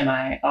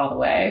TMI all the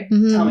way.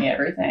 Mhm. Tell me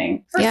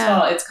everything. First Yeah.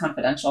 of all, it's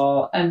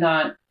confidential. I'm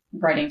not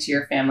writing to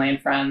your family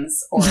and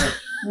friends or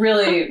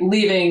really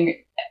leaving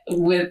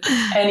with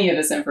any of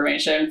this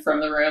information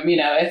from the room.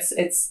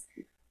 It's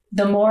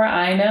the more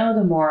I know,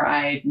 the more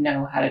I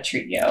know how to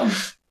treat you.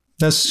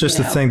 That's just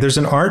the thing. There's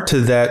an art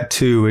to that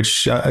too,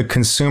 which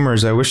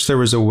consumers, I wish there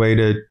was a way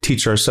to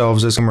teach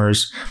ourselves as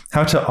consumers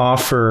how to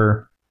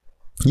offer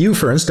you,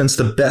 for instance,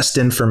 the best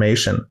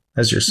information,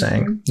 as you're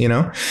saying,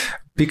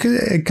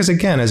 because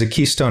again, as a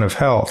keystone of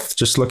health,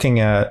 just looking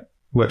at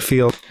what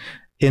feels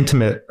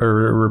intimate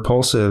or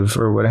repulsive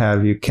or what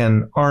have you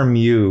can arm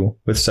you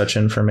with such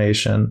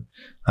information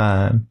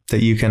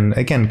that you can,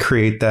 again,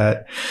 create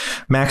that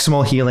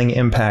maximal healing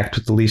impact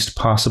with the least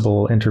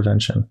possible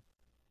intervention.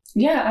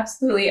 Yeah,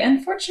 absolutely.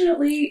 And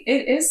fortunately,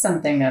 it is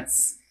something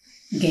that's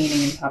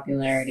gaining in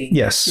popularity.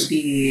 Yes. To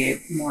be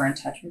more in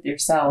touch with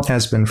yourself.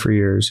 Has been for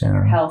years.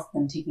 Your Yeah. health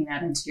and taking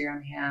that into your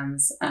own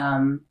hands.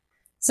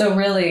 So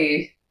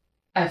really,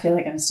 I feel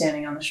like I'm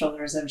standing on the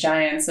shoulders of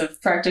giants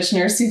of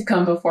practitioners who've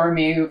come before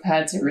me who've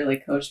had to really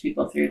coach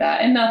people through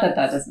that. And not that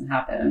that doesn't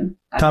happen.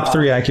 Top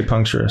 3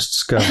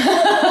 acupuncturists. Go.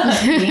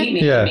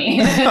 me.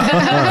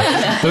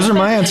 Yeah. Those are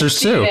my answers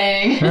too.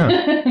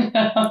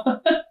 No.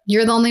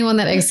 You're the only one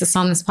that exists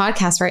on this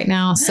podcast right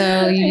now.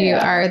 So you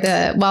are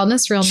the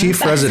wellness realness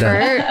Chief resident.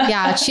 expert.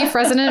 Yeah, chief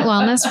resident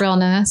wellness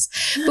realness.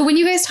 But when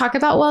you guys talk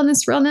about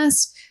wellness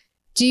realness,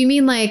 do you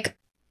mean like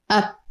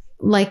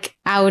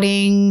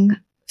outing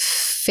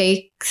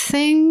fake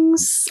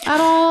things at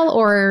all,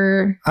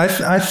 or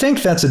I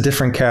think that's a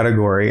different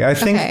category. I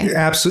think Okay.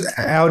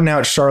 out and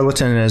out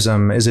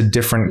charlatanism is a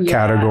different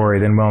category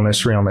than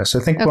wellness realness.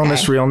 I think Okay.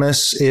 wellness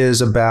realness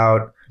is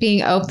about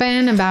being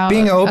open about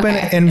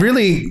okay. and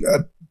really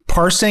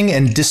parsing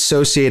and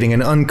dissociating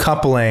and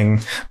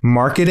uncoupling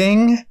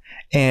marketing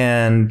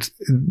and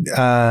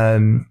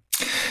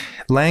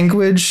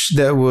language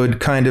that would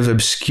kind of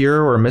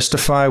obscure or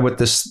mystify what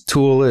this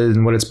tool is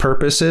and what its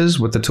purpose is,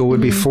 what the tool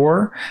would be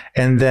for,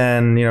 and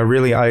then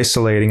really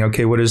isolating,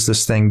 okay, what is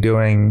this thing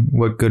doing?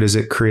 What good is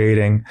it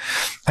creating?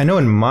 I know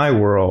in my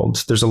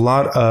world, there's a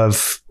lot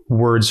of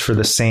words for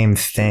the same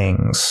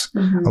things.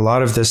 Mm-hmm. A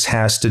lot of this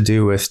has to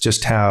do with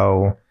just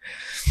how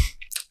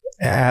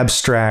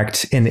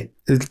abstract and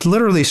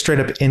literally straight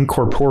up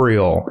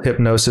incorporeal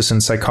hypnosis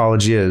and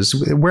psychology is,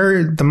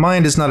 where the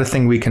mind is not a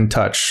thing we can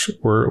touch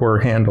or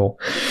handle.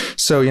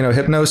 So,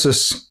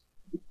 hypnosis,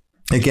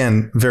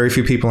 again, very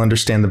few people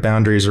understand the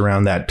boundaries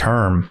around that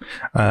term.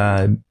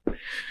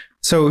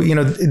 So,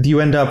 you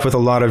end up with a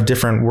lot of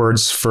different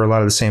words for a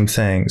lot of the same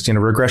things.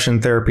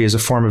 Regression therapy is a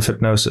form of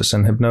hypnosis,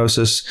 and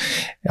hypnosis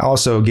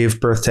also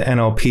gave birth to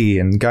NLP,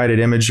 and guided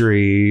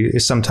imagery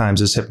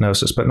sometimes is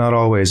hypnosis, but not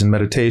always. And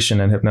meditation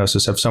and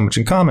hypnosis have so much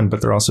in common, but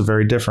they're also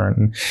very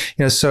different.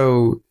 And,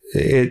 so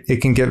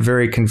it can get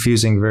very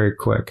confusing very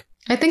quick.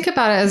 I think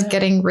about it as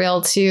getting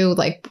real too.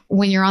 Like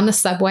when you're on the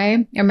subway,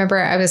 I remember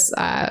I was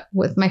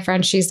with my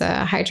friend, she's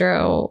a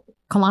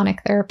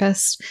hydrocolonic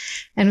therapist,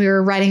 and we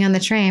were riding on the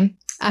train.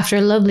 after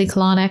a lovely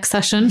colonic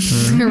session.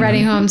 We were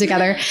riding home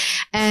together.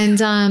 And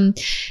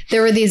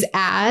there were these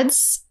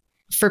ads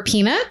for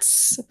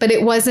peanuts, but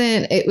it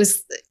wasn't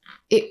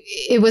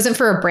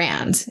for a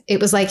brand. It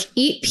was like,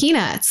 eat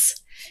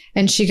peanuts.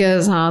 And she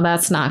goes, oh,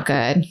 that's not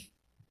good.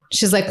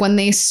 She's like, when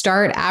they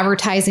start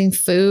advertising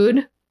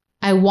food,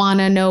 I want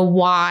to know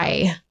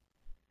why.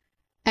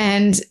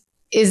 And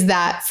is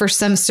that for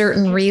some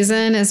certain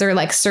reason? Is there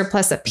like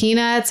surplus of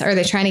peanuts? Are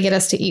they trying to get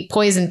us to eat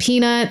poison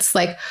peanuts?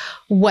 Like,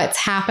 what's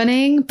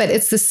happening? But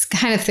it's this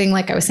kind of thing,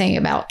 like I was saying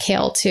about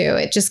kale too.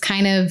 It just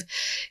kind of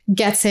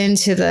gets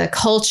into the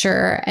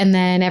culture, and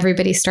then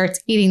everybody starts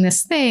eating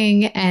this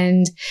thing,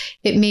 and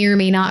it may or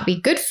may not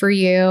be good for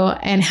you.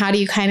 And how do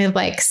you kind of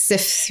like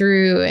sift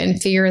through and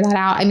figure that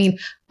out? I mean,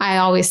 I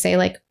always say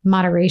like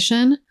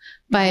moderation,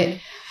 but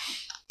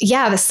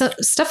yeah, the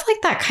stuff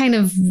like that kind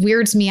of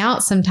weirds me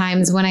out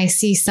sometimes when I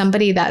see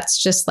somebody that's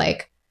just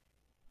like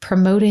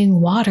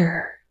promoting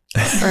water,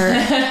 or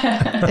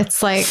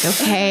it's like,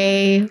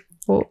 okay,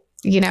 well,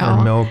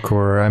 or milk,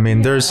 or I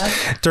mean, there's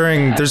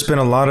been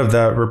a lot of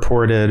that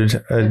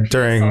reported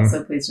during.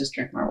 Also, please just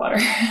drink more water.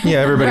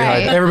 Yeah,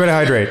 everybody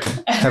hydrate.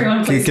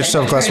 Get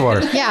yourself a glass of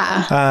water.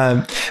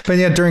 Yeah. But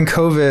yeah, during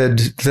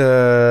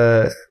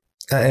COVID,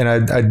 and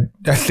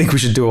I think we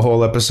should do a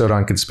whole episode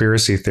on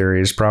conspiracy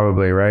theories,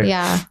 probably, right?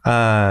 Yeah.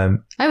 I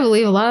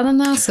believe a lot of them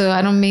though, so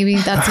I don't. Maybe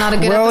that's not a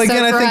good. Well, episode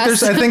again,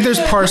 for I think there's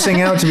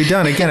parsing out to be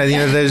done. Again,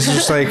 there's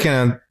just like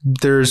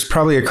there's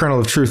probably a kernel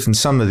of truth in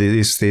some of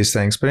these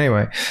things. But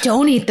anyway,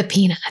 don't eat the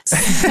peanuts.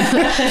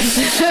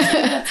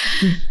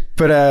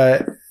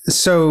 But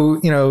so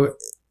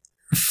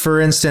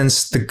for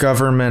instance, the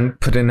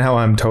government put in. Now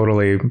I'm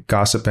totally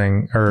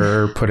gossiping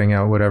or putting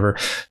out whatever.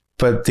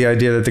 But the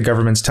idea that the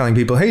government's telling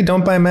people, hey,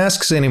 don't buy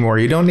masks anymore.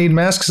 You don't need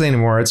masks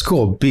anymore. It's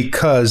cool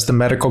because the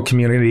medical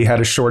community had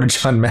a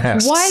shortage on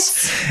masks.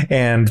 What?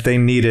 And they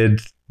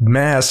needed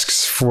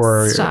masks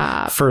for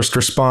first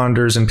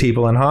responders and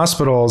people in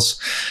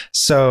hospitals.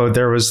 So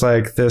there was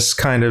like this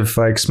kind of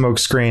like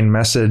smokescreen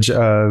message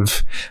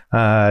of,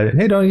 hey,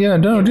 you don't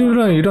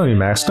need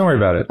masks. Don't worry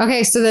about it.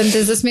 Okay. So then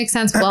does this make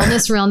sense?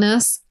 Wellness,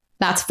 realness.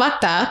 That's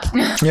fucked up.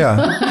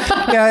 Yeah.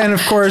 And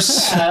of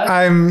course,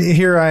 I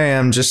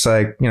am just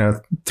like,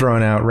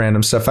 throwing out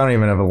random stuff. I don't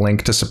even have a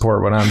link to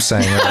support what I'm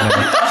saying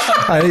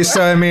right now.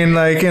 So, I mean,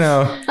 like, go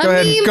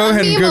ahead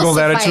and Google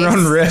that at your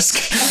own risk.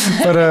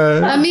 But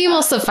a meme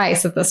will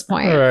suffice at this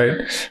point. Right.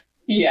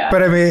 Yeah.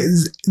 But I mean,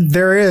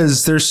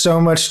 there's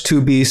so much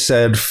to be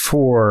said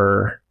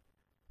for,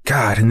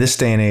 God, in this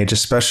day and age,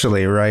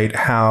 especially, right?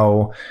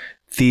 How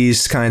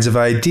these kinds of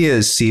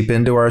ideas seep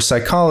into our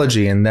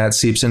psychology, and that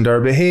seeps into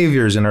our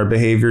behaviors, and our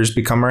behaviors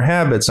become our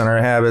habits, and our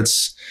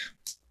habits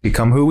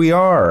become who we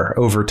are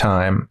over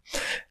time.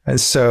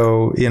 And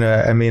so,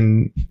 I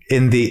mean,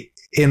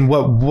 in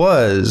what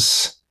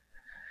was,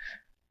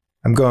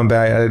 I'm going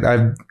back,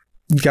 I've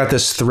got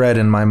this thread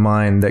in my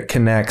mind that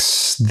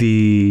connects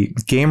the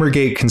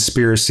Gamergate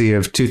conspiracy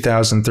of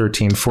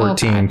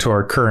 2013-14 to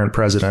our current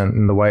president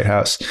in the White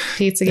House.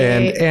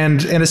 Pizzagate.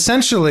 And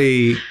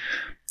essentially,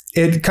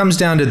 it comes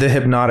down to the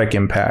hypnotic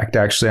impact.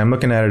 Actually, I'm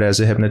looking at it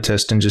as a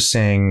hypnotist and just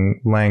saying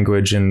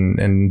language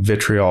and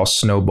vitriol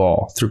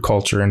snowball through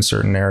culture in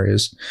certain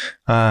areas.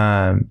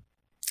 I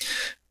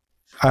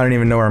don't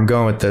even know where I'm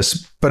going with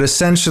this, but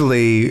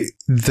essentially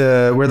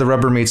where the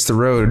rubber meets the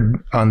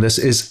road on this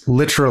is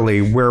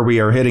literally where we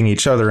are hitting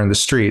each other in the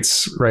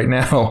streets right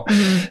now.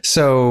 Mm-hmm.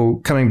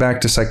 So coming back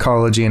to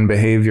psychology and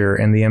behavior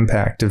and the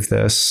impact of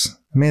this,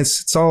 I mean,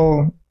 it's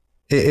all.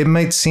 It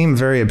might seem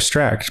very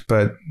abstract,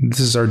 but this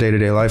is our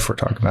day-to-day life we're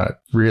talking about,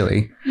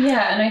 really.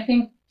 Yeah, and I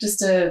think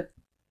the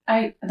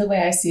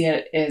way I see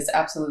it is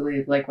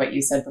absolutely like what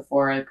you said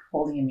before, like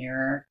holding a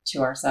mirror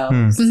to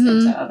ourselves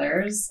and to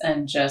others.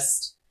 And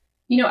just,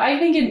 I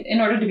think in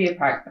order to be a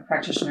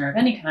practitioner of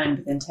any kind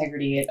with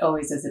integrity, it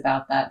always is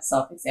about that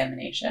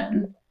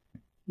self-examination.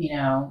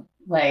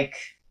 Like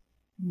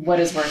what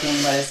is working,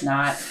 what is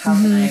not, how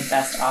can I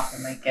best offer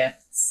my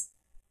gifts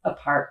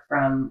apart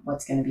from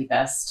what's going to be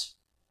best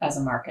as a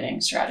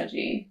marketing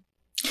strategy.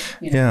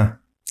 Yeah.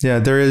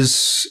 There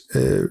is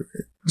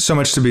so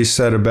much to be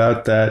said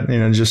about that,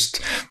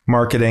 just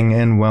marketing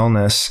and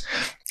wellness.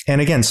 And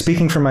again,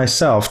 speaking for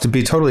myself, to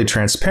be totally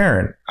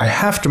transparent, I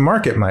have to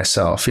market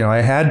myself.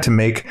 I had to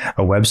make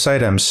a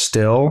website. I'm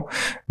still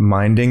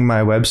minding my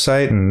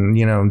website.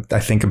 And, I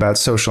think about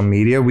social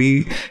media.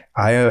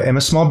 I am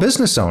a small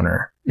business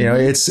owner.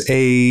 It's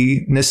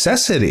a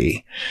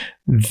necessity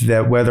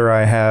that whether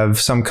I have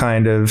some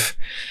kind of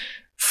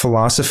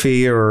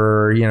philosophy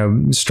or,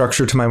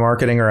 structure to my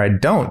marketing or I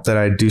don't, that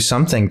I do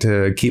something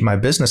to keep my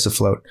business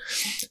afloat.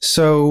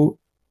 So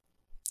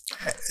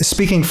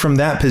speaking from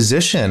that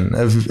position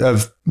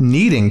of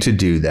needing to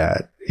do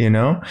that,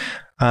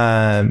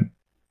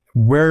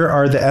 where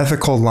are the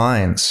ethical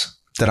lines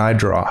that I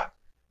draw?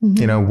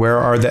 Mm-hmm. Where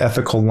are the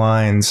ethical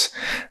lines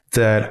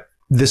that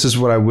this is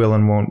what I will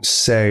and won't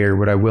say or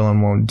what I will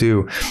and won't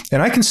do?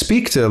 And I can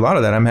speak to a lot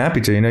of that. I'm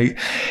happy to,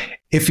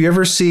 if you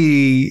ever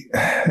see,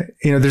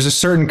 there's a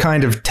certain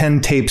kind of 10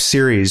 tape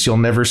series you'll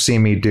never see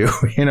me do,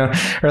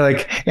 or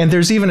like, and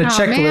there's even a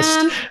checklist.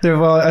 Man.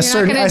 Well,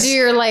 You're not gonna do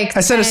your like.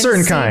 I said a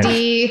certain kind.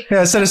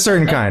 Yeah, I said a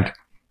certain kind.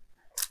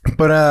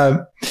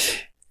 But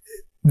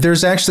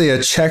there's actually a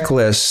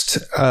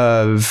checklist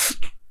of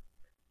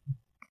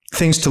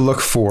things to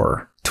look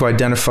for to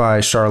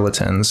identify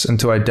charlatans and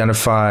to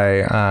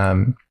identify.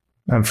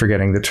 I'm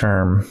forgetting the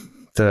term.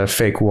 The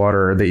fake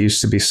water that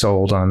used to be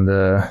sold on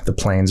the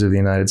plains of the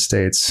United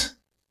States.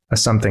 A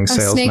something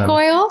salesman. Snake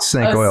oil?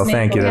 Snake oil.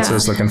 Thank you. That's what I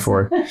was looking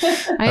for. Go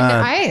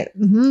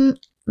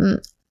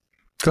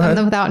ahead.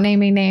 Without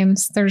naming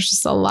names, there's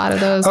just a lot of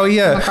those. Oh,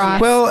 yeah.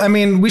 Well, I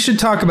mean, we should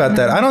talk about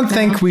that. I don't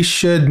think we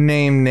should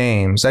name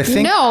names. I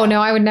think. No,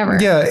 I would never.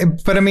 Yeah.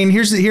 But I mean,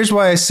 here's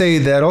why I say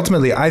that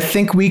ultimately, I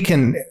think we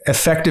can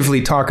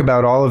effectively talk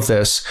about all of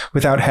this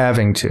without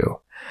having to.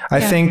 I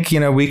think,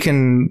 we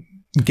can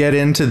get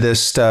into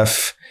this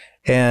stuff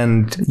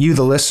and you,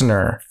 the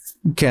listener,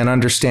 can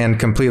understand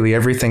completely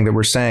everything that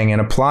we're saying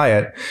and apply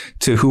it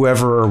to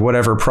whoever or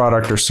whatever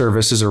product or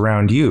service is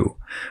around you.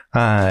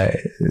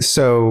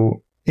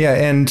 So, yeah.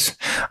 And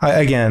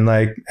again,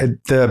 like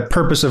the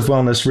purpose of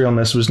Wellness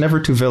Realness was never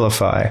to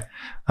vilify,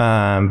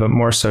 but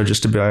more so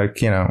just to be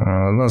like,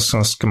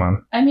 let's come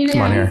on. I mean,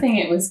 I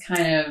think it was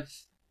kind of,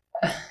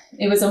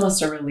 it was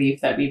almost a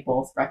relief that we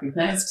both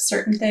recognized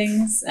certain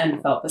things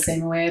and felt the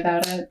same way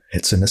about it.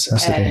 It's a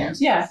necessity. And,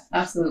 yeah,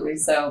 absolutely.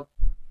 So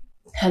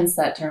hence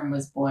that term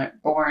was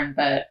born.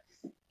 But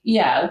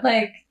yeah,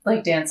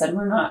 like Dan said,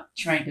 we're not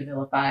trying to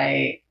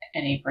vilify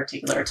any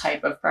particular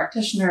type of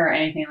practitioner or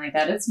anything like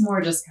that. It's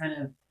more just kind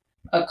of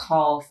a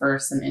call for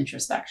some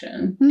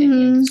introspection in the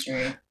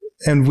industry.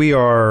 And we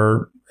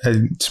are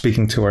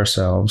speaking to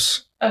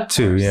ourselves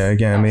too. Yeah.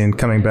 Again, absolutely. I mean,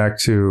 coming back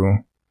to,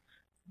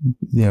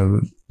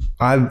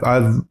 I've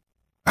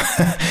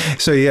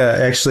so yeah,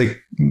 actually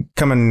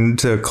coming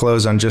to a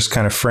close on just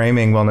kind of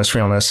framing Wellness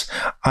Realness.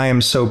 I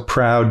am so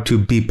proud to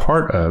be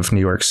part of New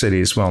York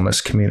City's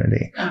wellness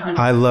community. 100%.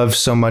 I love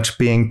so much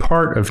being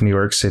part of New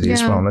York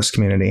City's wellness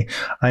community.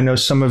 I know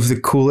some of the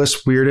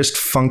coolest, weirdest,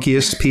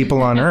 funkiest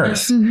people on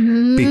earth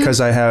because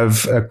I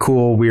have a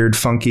cool, weird,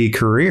 funky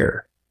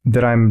career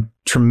that I'm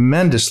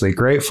tremendously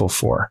grateful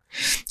for.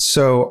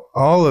 So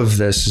all of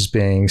this is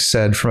being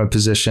said from a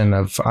position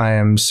of I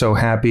am so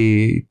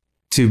happy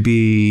to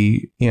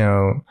be,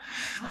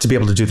 to be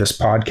able to do this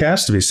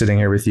podcast, to be sitting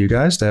here with you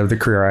guys, to have the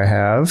career I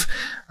have.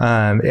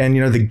 And,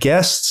 the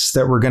guests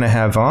that we're going to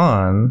have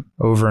on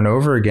over and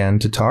over again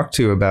to talk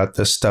to about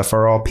this stuff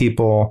are all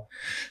people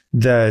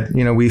that,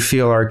 we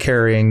feel are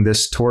carrying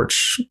this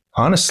torch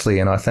honestly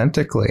and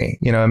authentically.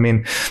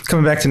 Coming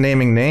back to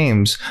naming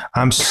names,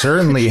 I'm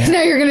certainly...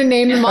 No, you're going to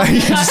name them all.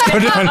 Just go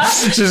down,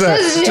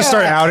 just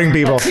start outing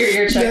people.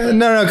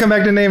 No, come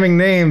back to naming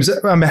names.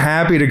 I'm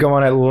happy to go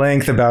on at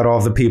length about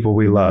all the people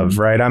we love,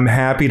 right? I'm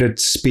happy to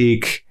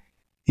speak,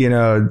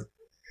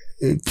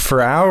 for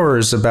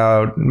hours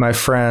about my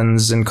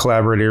friends and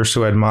collaborators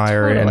who I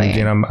admire. Totally.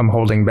 And, I'm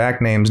holding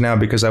back names now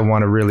because I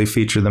want to really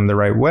feature them the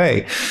right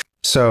way.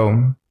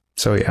 So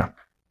yeah.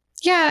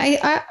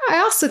 Yeah, I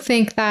also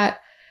think that,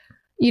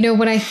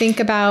 when I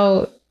think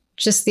about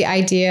just the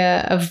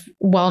idea of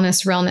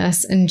wellness,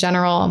 realness in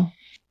general,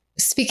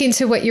 speaking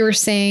to what you were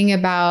saying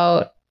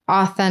about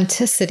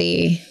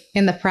authenticity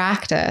in the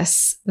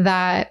practice,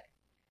 that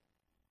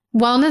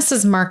wellness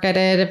is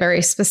marketed a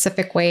very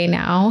specific way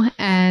now.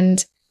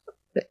 And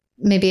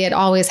maybe it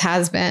always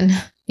has been,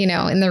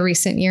 in the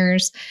recent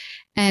years.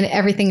 And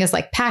everything is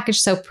like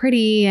packaged so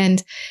pretty.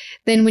 And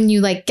then when you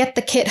like get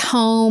the kit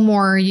home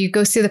or you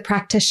go see the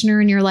practitioner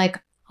and you're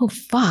like, oh,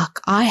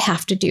 fuck, I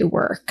have to do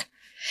work.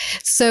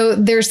 So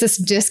there's this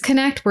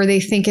disconnect where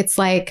they think it's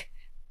like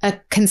a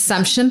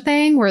consumption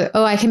thing where,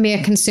 I can be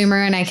a consumer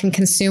and I can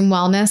consume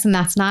wellness. And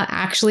that's not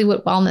actually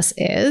what wellness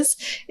is.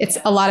 It's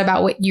a lot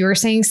about what you were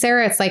saying,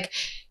 Sarah. It's like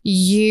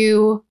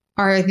you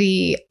are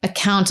the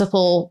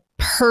accountable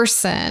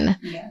person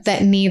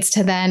that needs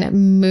to then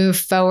move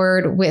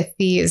forward with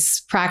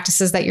these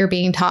practices that you're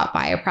being taught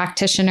by a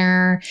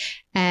practitioner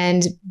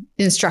and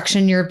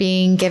instruction you're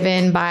being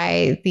given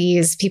by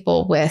these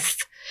people with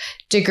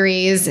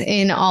degrees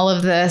in all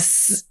of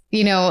this,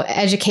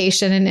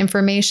 education and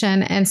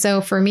information. And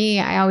so for me,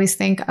 I always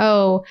think,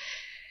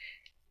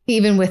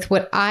 even with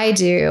what I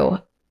do,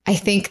 I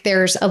think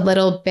there's a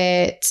little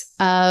bit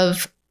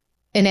of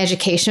an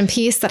education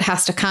piece that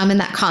has to come in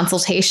that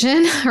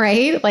consultation,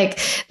 right? Like,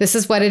 this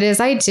is what it is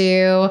I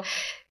do.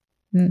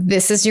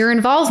 This is your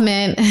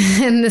involvement,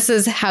 and this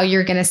is how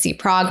you're going to see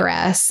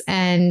progress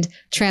and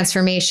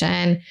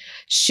transformation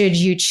should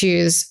you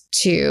choose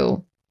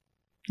to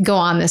go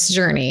on this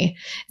journey.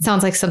 It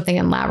sounds like something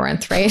in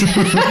Labyrinth, right?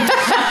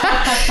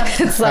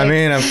 It's like,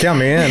 count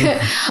me in.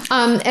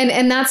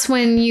 And that's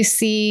when you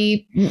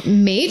see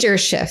major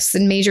shifts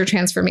and major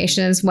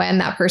transformations when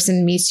that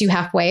person meets you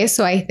halfway.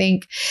 So I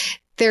think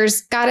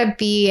there's got to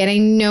be, and I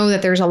know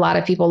that there's a lot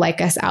of people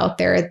like us out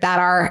there that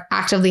are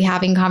actively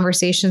having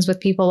conversations with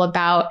people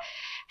about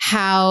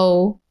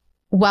how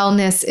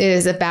wellness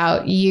is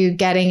about you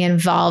getting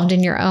involved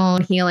in your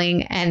own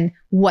healing and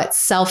what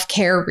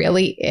self-care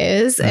really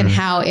is and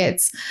how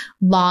it's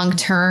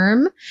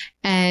long-term.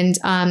 And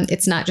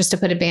it's not just to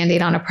put a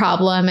Band-Aid on a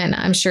problem. And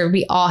I'm sure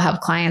we all have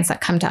clients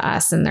that come to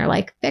us and they're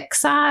like,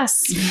 fix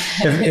us.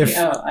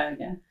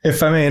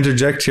 If I may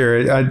interject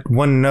here,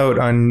 one note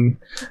on,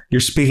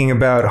 you're speaking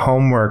about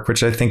homework,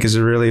 which I think is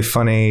a really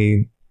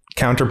funny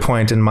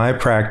counterpoint in my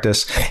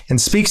practice and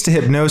speaks to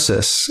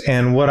hypnosis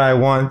and what I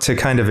want to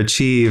kind of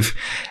achieve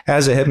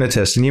as a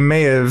hypnotist. And you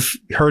may have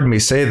heard me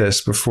say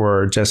this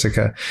before,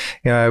 Jessica.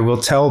 I will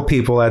tell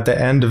people at the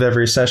end of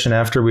every session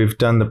after we've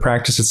done the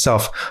practice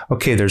itself,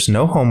 okay, there's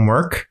no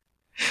homework.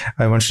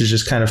 I want you to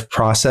just kind of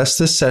process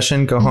this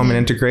session, go home and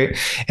integrate.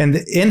 And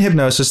in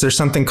hypnosis, there's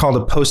something called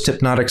a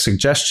post-hypnotic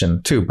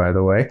suggestion too, by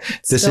the way.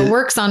 This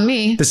works on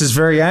me. This is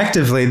very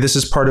actively, this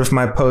is part of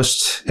my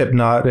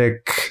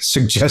post-hypnotic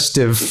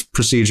suggestive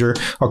procedure,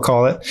 I'll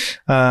call it.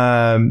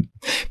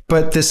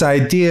 But this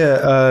idea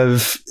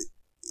of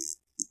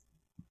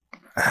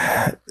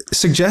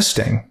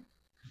suggesting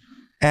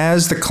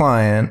as the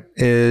client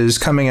is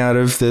coming out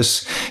of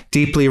this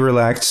deeply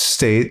relaxed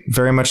state,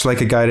 very much like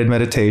a guided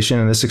meditation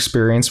and this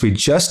experience we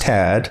just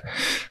had,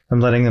 I'm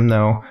letting them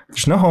know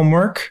there's no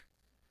homework.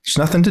 There's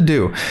nothing to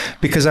do,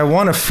 because I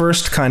want to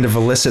first kind of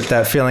elicit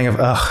that feeling of,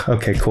 oh,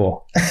 okay,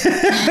 cool.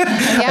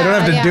 I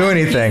don't have to do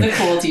anything. He's the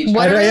cool teacher.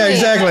 Yeah,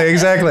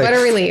 exactly. What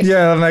a relief.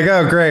 Yeah, I'm like,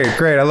 oh, great.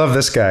 I love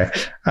this guy.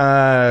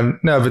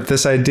 No, but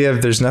this idea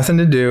of there's nothing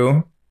to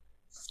do.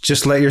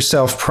 Just let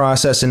yourself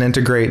process and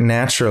integrate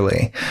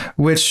naturally,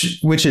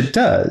 which it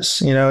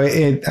does.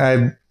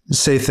 I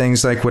say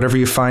things like whatever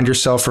you find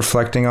yourself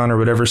reflecting on or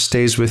whatever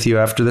stays with you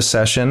after the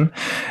session,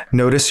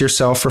 notice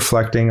yourself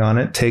reflecting on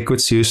it, take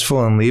what's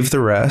useful and leave the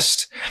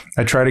rest.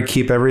 I try to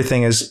keep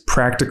everything as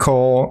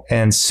practical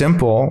and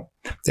simple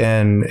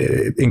and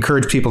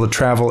encourage people to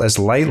travel as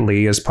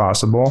lightly as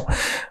possible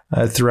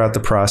throughout the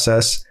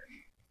process.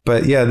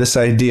 But yeah, this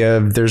idea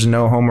of there's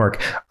no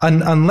homework,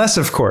 unless,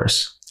 of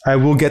course, I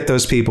will get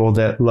those people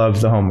that love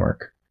the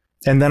homework.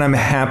 And then I'm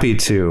happy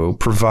to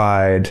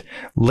provide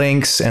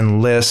links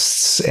and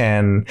lists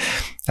and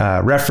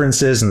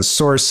references and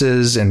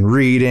sources and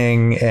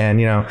reading.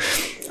 And,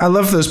 I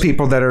love those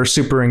people that are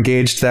super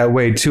engaged that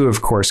way too,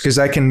 of course, because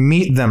I can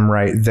meet them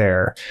right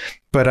there.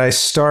 But I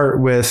just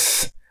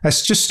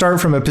start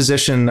from a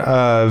position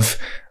of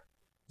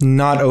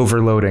not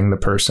overloading the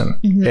person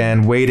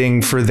and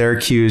waiting for their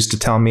cues to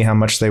tell me how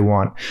much they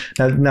want.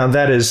 Now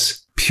that is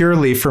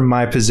purely from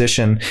my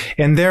position.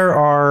 And there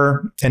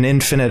are an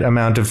infinite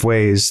amount of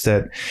ways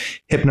that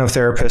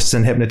hypnotherapists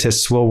and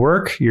hypnotists will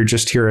work. You're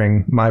just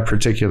hearing my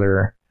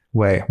particular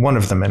way, one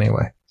of them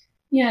anyway.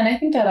 Yeah, and I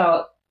think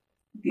that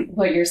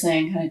what you're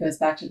saying kind of goes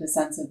back to the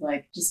sense of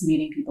like just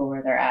meeting people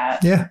where they're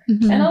at. Yeah.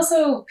 Mm-hmm. And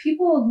also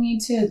people need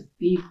to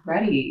be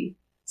ready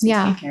to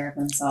take care of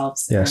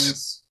themselves.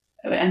 Yes.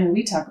 And I mean,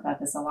 we talk about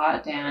this a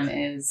lot, Dan,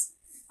 is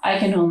I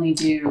can only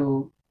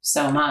do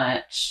so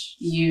much.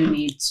 You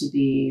need to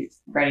be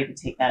ready to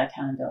take that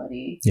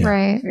accountability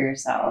right for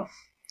yourself.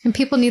 And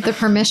people need the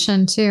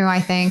permission too, I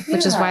think,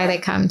 which is why they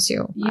come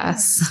to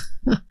us.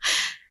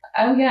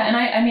 Oh yeah. And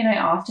I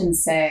often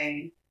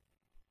say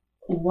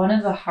one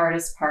of the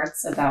hardest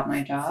parts about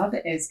my job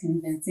is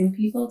convincing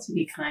people to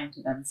be kind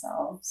to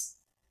themselves.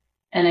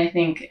 And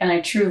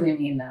I truly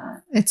mean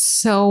that. It's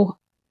so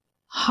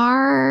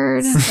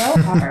hard.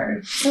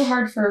 So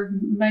hard for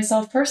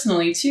myself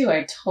personally too.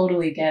 I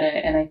totally get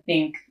it. And I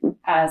think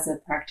as a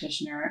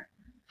practitioner,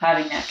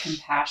 having that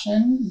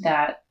compassion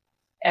that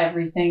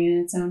everything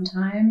in its own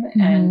time,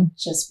 and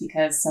just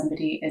because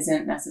somebody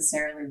isn't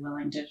necessarily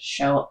willing to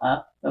show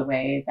up the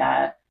way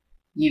that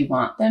you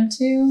want them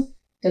to,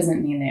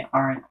 doesn't mean they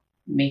aren't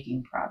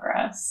making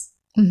progress.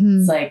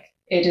 It's like,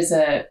 it is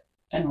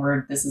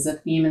this is a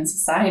theme in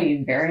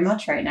society very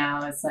much right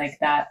now. It's like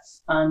that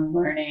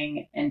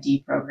unlearning and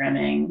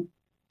deprogramming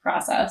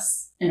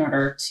process in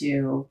order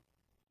to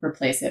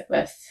replace it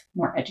with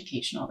more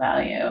educational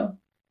value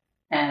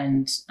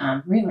and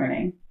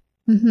relearning.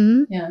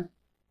 Yeah.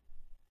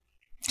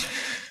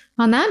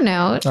 On that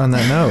note,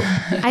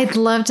 I'd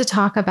love to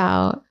talk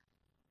about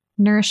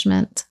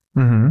nourishment.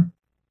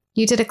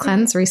 You did a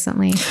cleanse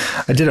recently.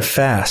 I did a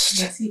fast.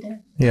 Yes, you did.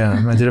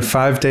 Yeah, I did a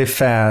 5-day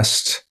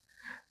fast.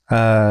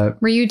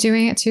 Were you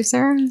doing it too,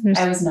 Sarah?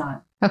 I was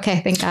not.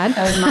 Okay, thank God.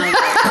 That was my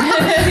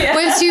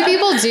When two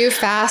people do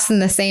fast in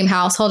the same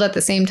household at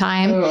the same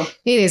time,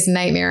 it is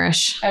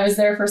nightmarish. I was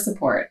there for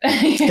support.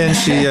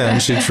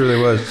 And she truly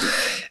was.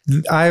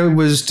 I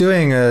was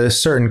doing a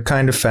certain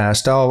kind of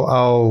fast.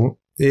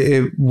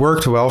 It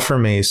worked well for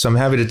me. So I'm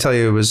happy to tell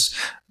you it was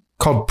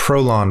called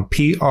Prolon,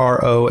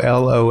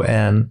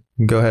 Prolon.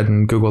 Go ahead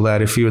and Google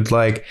that if you would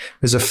like.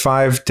 It was a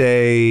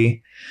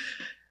 5-day,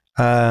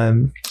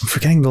 I'm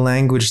forgetting the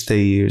language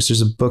they use.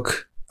 There's a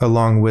book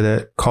along with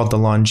it called The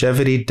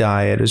Longevity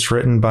Diet. It's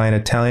written by an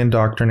Italian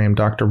doctor named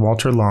Dr.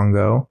 Walter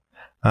Longo.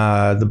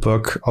 The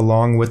book,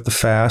 along with the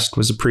fast,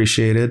 was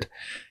appreciated.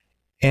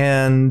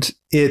 And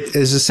it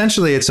is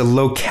essentially, it's a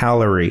low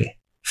calorie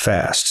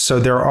fast. So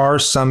there are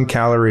some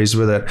calories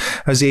with it.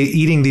 I was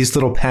eating these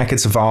little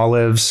packets of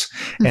olives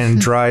and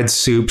dried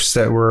soups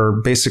that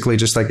were basically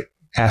just like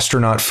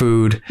astronaut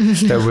food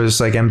that was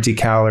like empty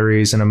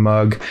calories in a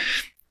mug.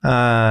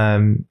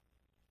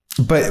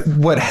 But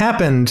what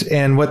happened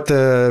and what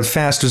the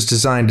fast was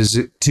designed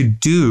to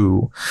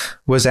do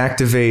was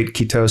activate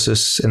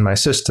ketosis in my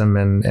system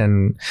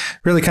and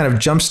really kind of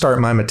jumpstart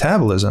my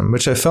metabolism,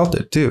 which I felt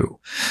it do.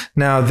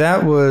 Now,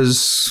 that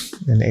was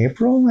in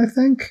April, I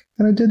think,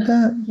 that I did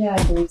that. Yeah,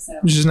 I believe so.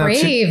 Which is not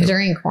Brave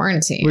during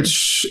quarantine.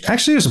 which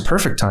actually is a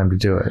perfect time to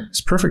do it.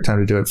 It's a perfect time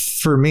to do it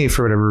for me,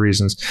 for whatever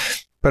reasons.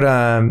 But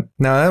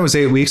now that was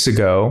 8 weeks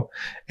ago,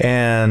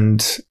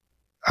 and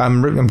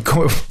we're going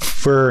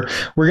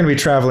to be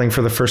traveling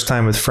for the first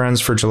time with friends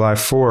for July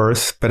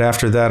 4th. But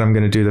after that, I'm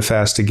going to do the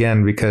fast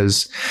again,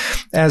 because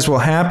as will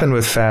happen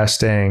with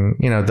fasting,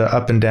 you know, the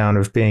up and down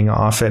of being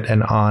off it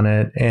and on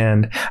it.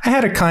 And I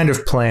had a kind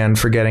of plan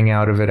for getting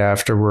out of it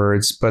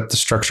afterwards, but the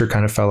structure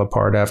kind of fell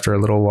apart after a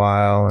little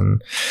while.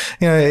 And,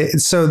 you know,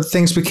 so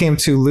things became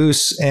too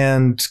loose,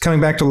 and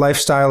coming back to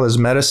lifestyle as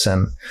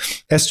medicine,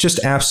 it's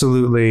just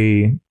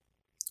absolutely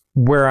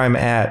where I'm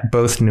at,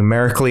 both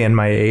numerically in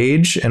my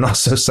age and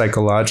also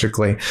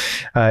psychologically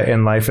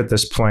in life at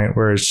this point,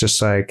 where it's just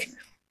like,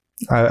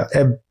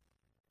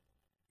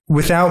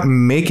 without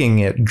making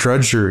it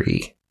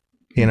drudgery,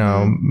 you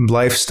know,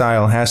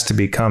 lifestyle has to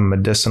become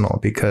medicinal,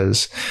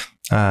 because,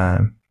 you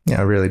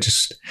know, really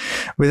just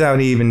without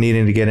even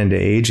needing to get into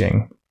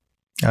aging,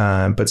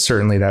 but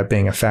certainly that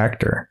being a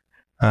factor.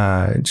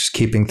 Just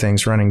keeping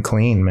things running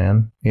clean,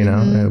 man. You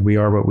know, we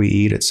are what we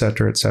eat, et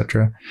cetera, et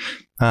cetera.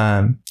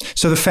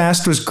 So the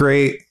fast was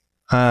great.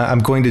 I'm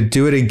going to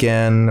do it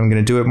again. I'm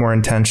going to do it more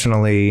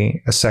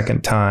intentionally a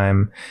second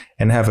time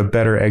and have a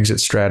better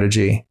exit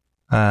strategy.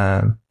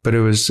 But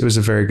it was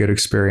a very good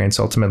experience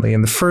ultimately,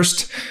 and the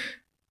first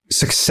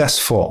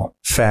successful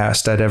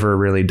fast I'd ever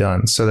really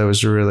done. So that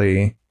was a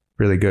really,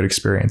 really good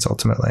experience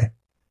ultimately.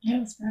 Yeah, I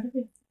was proud of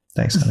you.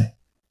 Thanks, honey.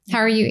 How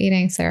are you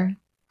eating, Sarah?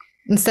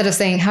 Instead of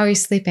saying, how are you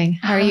sleeping?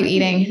 How are you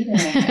eating?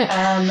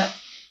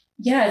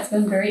 Yeah, it's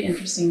been very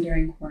interesting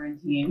during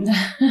quarantine,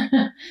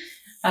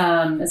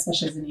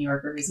 especially as a New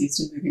Yorker who's used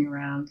to moving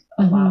around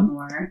a lot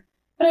more.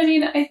 But I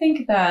mean, I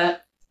think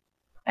that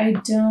I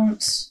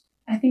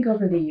think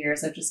over the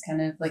years, I've just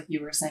kind of, like you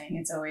were saying,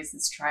 it's always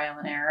this trial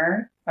and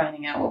error,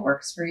 finding out what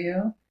works for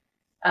you.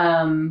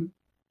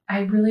 I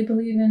really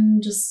believe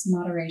in just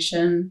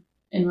moderation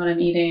in what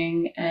I'm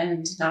eating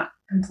and not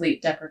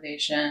complete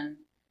deprivation.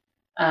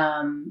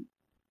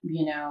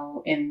 You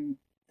know, in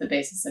the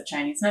basis of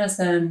Chinese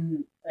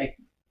medicine, like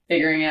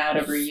figuring out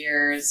over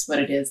years what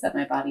it is that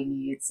my body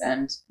needs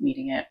and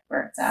meeting it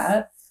where it's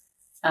at.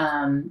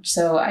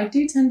 So I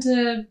do tend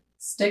to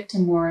stick to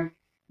more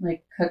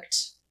like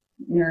cooked,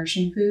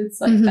 nourishing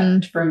foods, like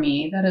that for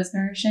me, that is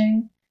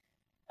nourishing.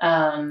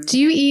 Do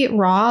you eat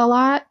raw a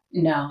lot?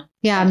 No.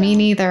 Yeah, me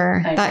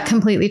neither. That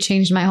completely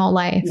changed my whole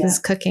life, is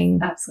cooking.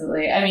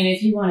 Absolutely. I mean,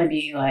 if you want to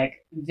be like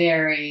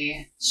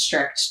very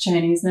strict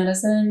Chinese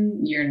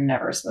medicine, you're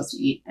never supposed to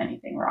eat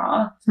anything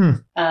raw.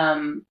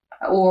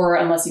 Or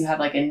unless you have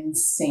like an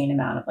insane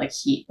amount of like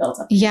heat built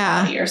up in your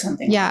body or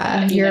something. Yeah,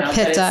 like that, your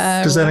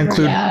pitta. Does that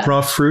include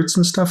raw fruits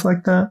and stuff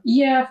like that?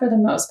 Yeah, for the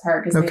most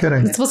part. No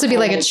kidding. It's supposed to be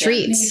like a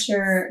treat.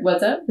 Nature.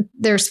 What's up?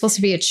 They're supposed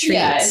to be a treat.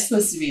 Yeah, it's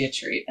supposed to be a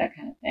treat, that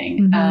kind of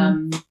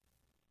thing.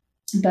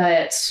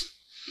 But,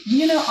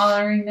 you know,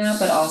 honoring that,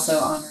 but also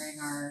honoring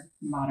our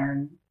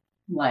modern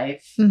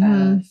life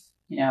of,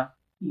 you know,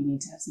 you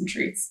need to have some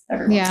treats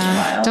every once in a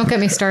while. Don't get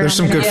me started. There's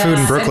some good food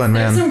in Brooklyn,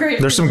 man.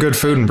 There's some good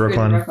food in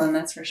Brooklyn.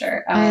 That's for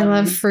sure. I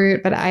love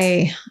fruit, but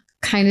I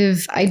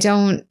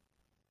don't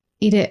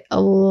eat it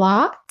a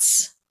lot.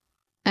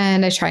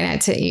 And I try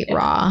not to eat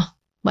raw,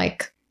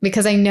 like,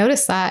 because I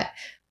noticed that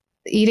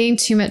eating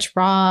too much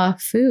raw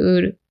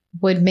food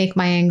would make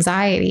my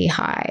anxiety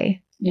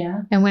high.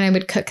 Yeah. And when I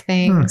would cook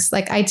things,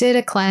 like I did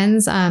a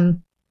cleanse, we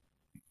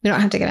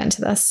don't have to get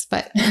into this,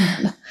 but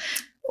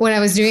when I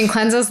was doing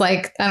cleanses,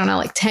 like, I don't know,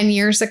 like 10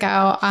 years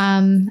ago,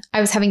 I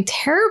was having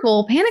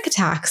terrible panic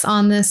attacks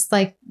on this,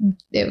 like,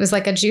 it was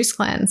like a juice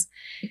cleanse.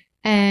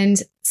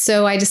 And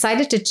so I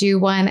decided to do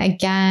one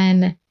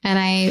again, and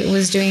I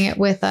was doing it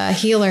with a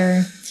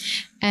healer,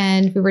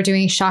 and we were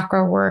doing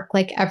chakra work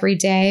like every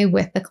day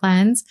with the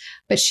cleanse.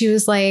 But she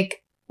was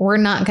like, we're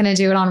not going to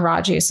do it on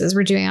raw juices.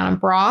 We're doing it on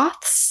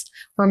broths.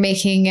 We're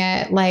making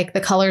it like the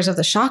colors of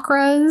the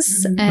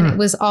chakras. And it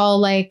was all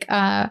like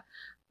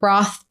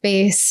broth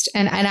based.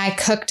 And I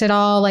cooked it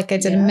all. Like I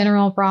did a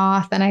mineral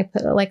broth, and I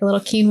put like a little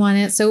quinoa in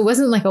it. So it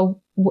wasn't like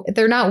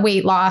they're not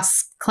weight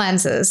loss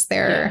cleanses.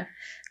 They're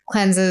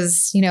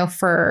cleanses, you know,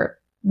 for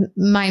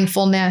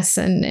mindfulness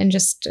and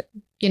just,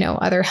 you know,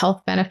 other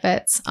health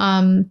benefits.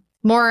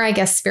 More, I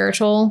guess,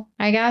 spiritual,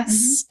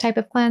 type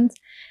of cleanse.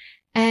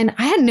 And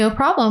I had no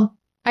problem.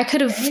 I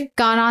could have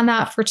gone on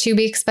that for 2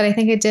 weeks, but I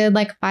think I did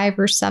like 5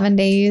 or 7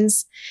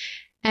 days,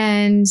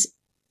 and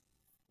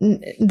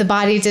the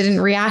body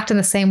didn't react in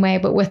the same way.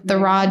 But with the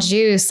raw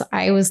juice,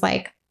 I was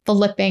like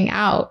flipping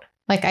out.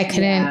 Like I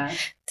couldn't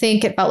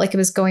think. It felt like it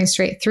was going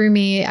straight through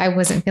me. I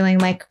wasn't feeling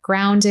like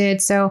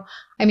grounded. So,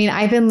 I mean,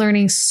 I've been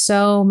learning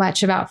so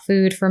much about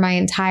food for my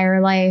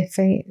entire life.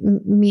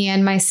 Me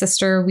and my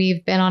sister,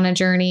 we've been on a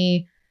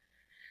journey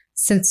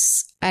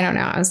since, I don't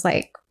know, I was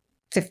like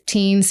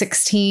 15,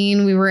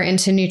 16. We were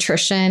into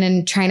nutrition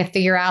and trying to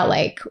figure out,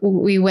 like,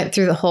 we went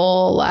through the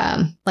whole,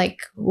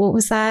 like, what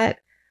was that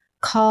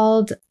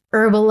called?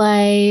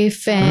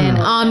 Herbalife and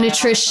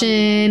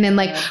Omnutrition. And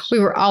like, we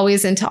were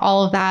always into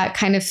all of that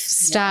kind of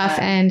stuff.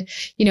 Yeah. And,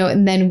 you know,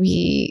 and then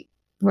we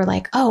were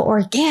like, oh,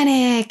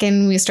 organic.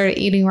 And we started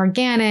eating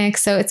organic.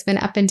 So it's been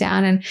up and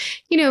down and,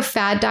 you know,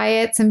 fad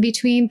diets in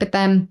between. But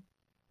then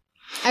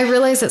I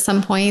realized at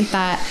some point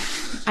that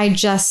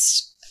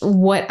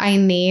what I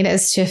need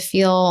is to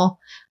feel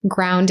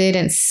grounded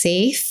and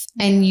safe.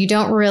 And you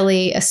don't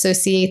really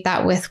associate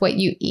that with what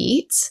you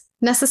eat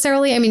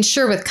necessarily. I mean,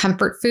 sure, with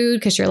comfort food,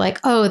 because you're like,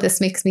 oh, this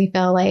makes me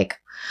feel like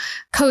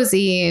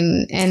cozy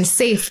and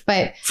safe.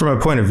 But from a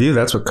point of view,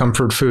 that's what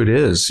comfort food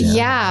is.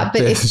 Yeah.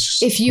 But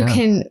if you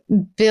can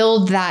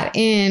build that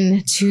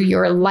into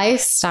your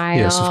lifestyle,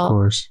 yes, of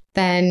course,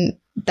 then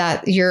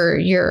that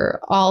you're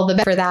all the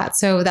better for that.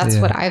 So that's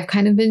what I've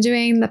kind of been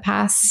doing the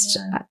past,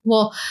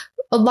 well,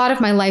 a lot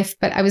of my life,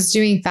 but I was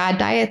doing fad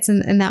diets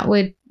and that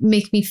would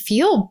make me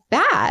feel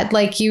bad.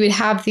 Like you would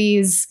have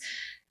these,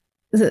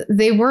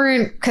 they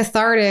weren't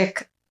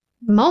cathartic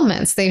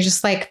moments. They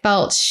just like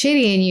felt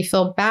shitty and you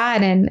feel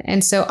bad.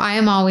 And so I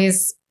am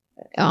always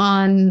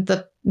on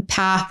the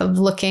path of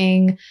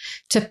looking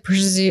to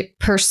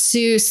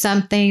pursue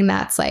something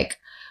that's like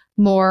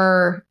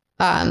more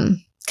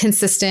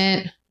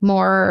consistent,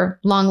 more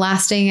long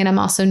lasting. And I'm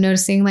also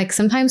noticing like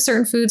sometimes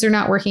certain foods are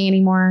not working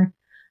anymore.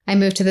 I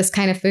moved to this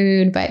kind of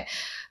food, but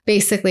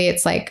basically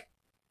it's like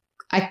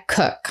I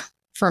cook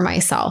for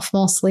myself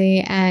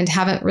mostly and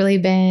haven't really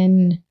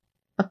been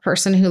a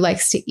person who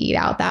likes to eat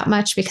out that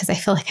much because I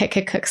feel like I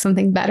could cook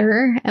something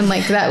better. And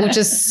like that was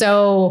just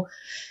so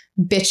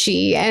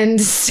bitchy and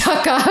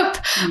stuck up.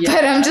 Yeah.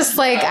 But I'm just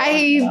like,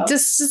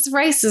 this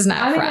rice is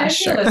not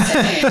fresh.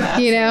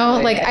 You know,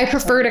 like I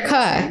prefer to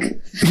cook.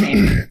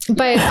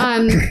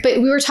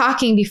 But we were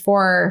talking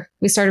before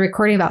we started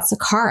recording about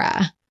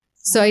Sakara.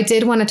 So I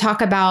did want to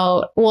talk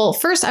about, well,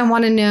 first I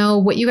want to know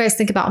what you guys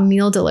think about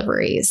meal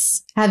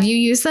deliveries. Have you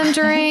used them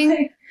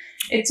during?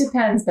 It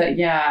depends, but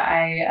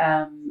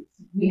yeah,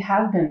 we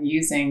have been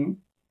using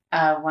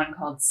one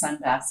called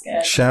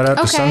Sunbasket. Shout out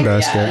to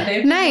Sunbasket.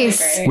 Yeah,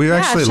 nice. Really We've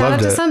actually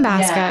loved it. Shout out to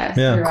Sunbasket.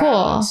 Yeah.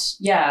 Cool.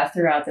 Yeah,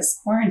 throughout this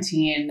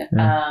quarantine.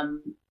 Yeah.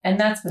 And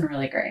that's been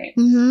really great.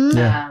 Mm-hmm.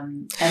 Yeah.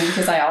 And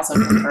because I also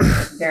prefer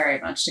very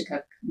much to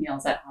cook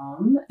meals at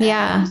home.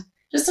 Yeah.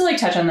 Just to like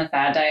touch on the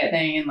fad diet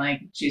thing and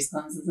like juice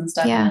cleanses and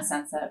stuff in the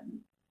sense that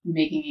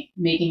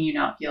making you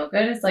not feel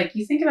good is like,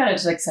 you think about it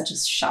as like such a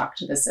shock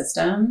to the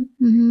system.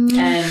 Mm-hmm.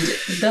 And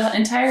the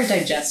entire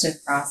digestive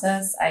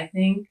process, I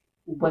think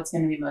what's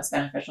going to be most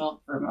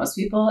beneficial for most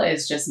people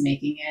is just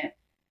making it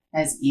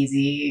as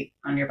easy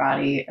on your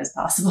body as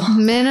possible.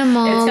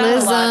 Minimalism. It's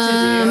got a lot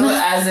to do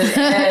as it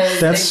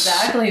is.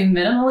 Exactly.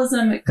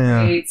 Minimalism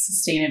creates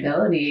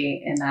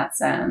sustainability in that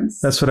sense.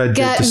 That's what I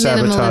did to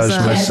sabotage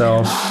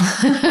myself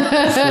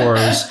before.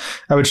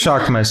 I would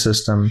shock my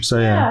system. So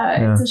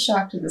yeah, it's a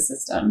shock to the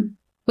system.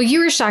 Well, you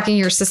were shocking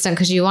your system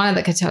because you wanted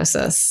the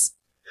ketosis.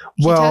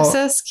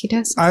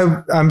 Ketosis?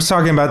 I'm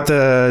talking about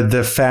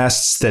the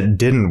fasts that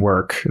didn't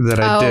work that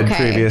I did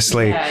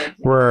previously,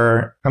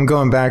 where I'm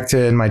going back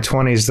to in my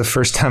 20s, the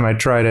first time I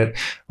tried it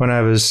when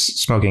I was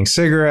smoking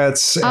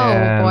cigarettes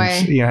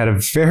and you know, had a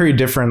very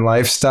different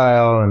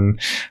lifestyle and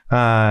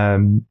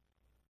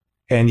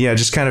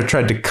just kind of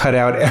tried to cut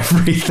out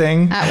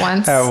everything at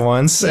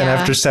once. Yeah. And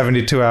after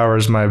 72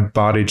 hours, my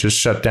body just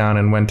shut down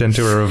and went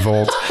into a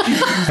revolt.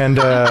 and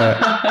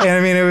I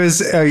mean, it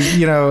was,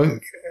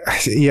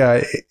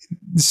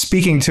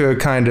 speaking to a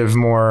kind of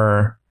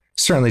more,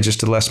 certainly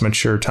just a less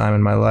mature time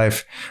in my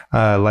life,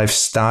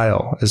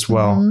 lifestyle as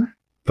well. Mm-hmm.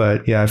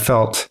 But yeah, I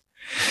felt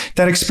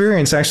that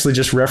experience actually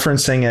just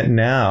referencing it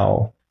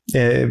now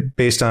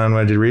based on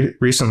what I did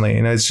recently.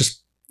 And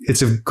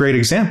it's a great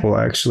example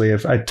actually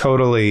of I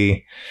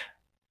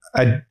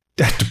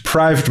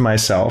deprived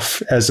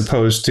myself as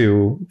opposed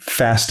to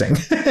fasting.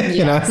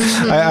 You know,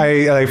 mm-hmm.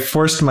 I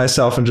forced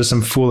myself into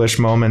some foolish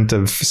moment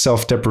of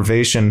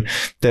self-deprivation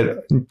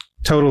that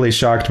totally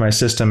shocked my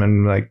system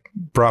and like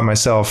brought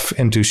myself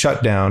into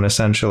shutdown,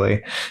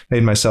 essentially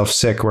made myself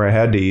sick where I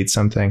had to eat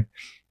something,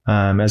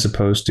 as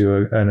opposed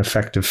to an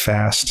effective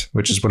fast,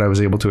 which is what I was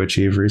able to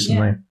achieve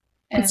recently. Yeah.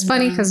 It's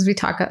funny because we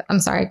talk,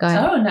 I'm sorry, go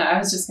ahead. Oh, no, I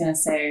was just going to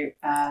say,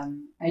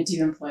 I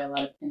do employ a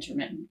lot of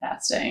intermittent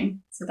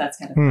fasting. So that's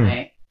kind of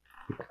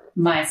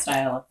my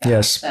style of fast.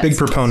 Yes, that's big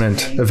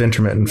proponent of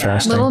intermittent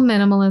fasting. Little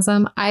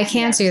minimalism. I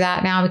can't do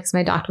that now because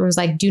my doctor was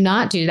like, do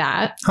not do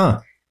that.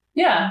 Huh.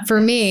 Yeah. For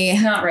me.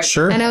 Not right.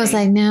 Sure. And I was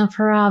like, no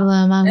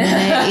problem. I'm going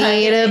to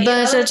eat a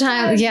bunch of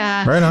times.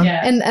 Yeah. Right on.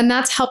 Yeah. And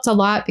that's helped a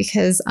lot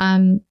because,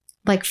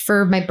 like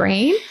for my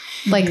brain,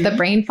 like the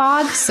brain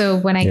fog. So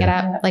when I get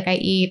up, like I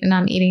eat and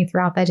I'm eating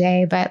throughout the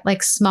day, but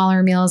like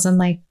smaller meals and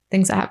like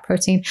things that have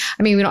protein.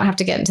 I mean, we don't have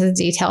to get into the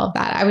detail of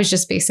that. I was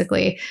just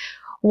basically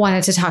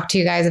wanted to talk to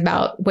you guys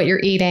about what you're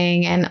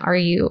eating, and are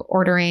you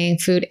ordering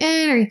food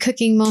in? Are you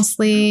cooking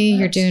mostly?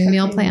 You're doing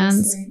meal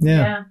plans?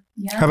 Yeah.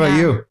 How about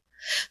you?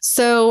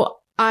 So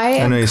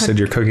I know you said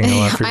you're cooking a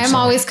lot for yourself. I'm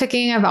always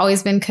cooking. I've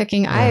always been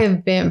cooking. I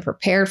have been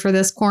prepared for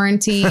this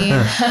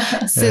quarantine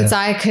since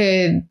I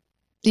could,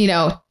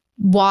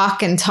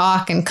 walk and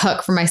talk and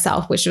cook for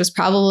myself, which was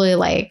probably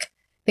like,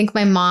 I think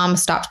my mom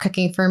stopped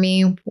cooking for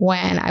me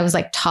when I was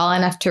like tall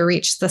enough to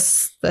reach the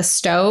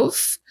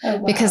stove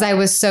because I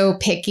was so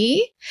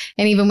picky.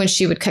 And even when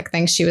she would cook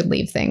things, she would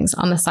leave things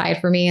on the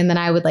side for me. And then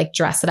I would like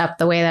dress it up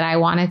the way that I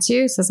wanted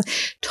to. So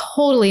it's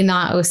totally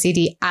not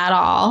OCD at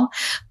all.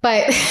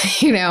 But,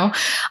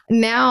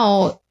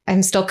 now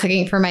I'm still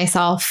cooking for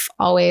myself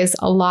always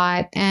a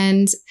lot.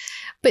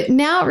 But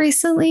now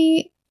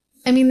recently,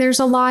 I mean, there's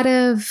a lot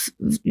of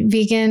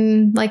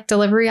vegan like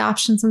delivery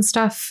options and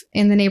stuff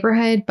in the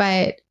neighborhood,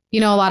 but a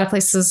lot of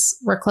places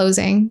were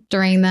closing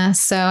during this.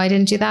 So I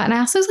didn't do that. And I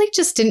also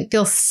just didn't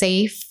feel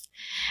safe.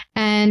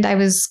 And I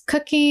was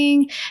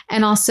cooking.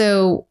 And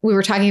also we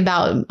were talking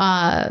about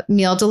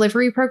meal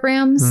delivery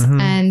programs.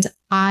 And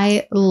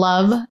I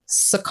love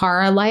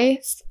Sakara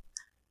Life.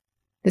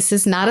 This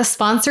is not a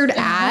sponsored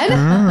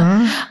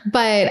ad,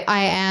 but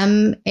I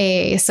am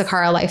a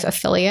Sakara Life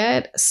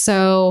affiliate.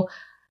 So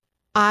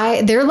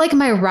they're like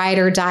my ride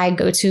or die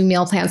go-to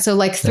meal plan. So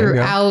like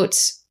throughout,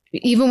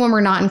 even when we're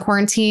not in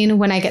quarantine,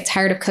 when I get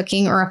tired of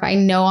cooking, or if I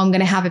know I'm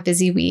going to have a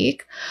busy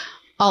week,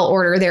 I'll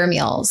order their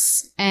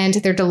meals, and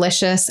they're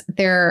delicious.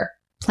 They're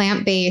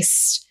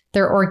plant-based,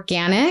 they're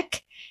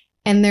organic,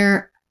 and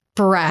they're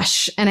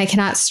fresh. And I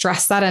cannot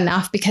stress that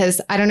enough, because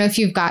I don't know if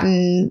you've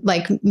gotten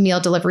like meal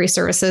delivery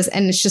services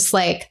and it's just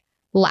like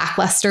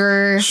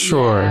lackluster,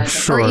 sure,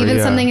 or even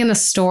something in the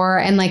store,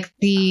 and like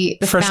the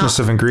freshness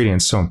of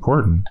ingredients so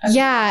important.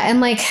 Yeah, and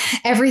like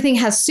everything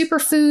has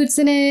superfoods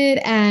in it,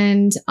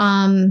 and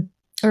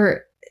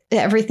or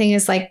everything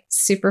is like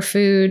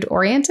superfood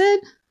oriented.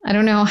 I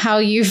don't know how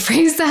you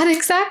phrase that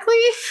exactly.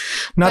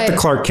 Not the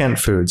Clark Kent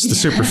foods,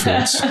 the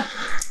superfoods.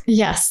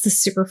 Yes, the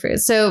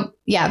superfoods. So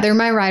yeah, they're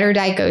my ride or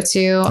die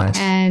go-to. Nice.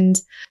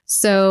 And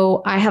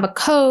so I have a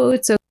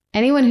code. So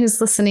anyone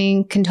who's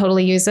listening can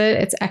totally use it.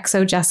 It's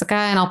XO Jessica,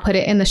 and I'll put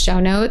it in the show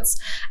notes.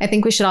 I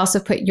think we should also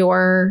put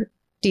your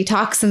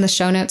detox in the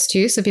show notes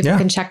too, so people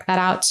can check that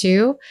out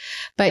too.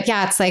 But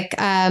yeah, it's like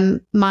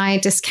my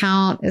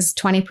discount is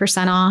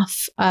 20%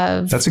 off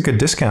of. That's a good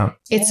discount.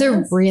 It's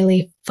a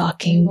really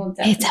fucking good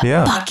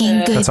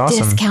That's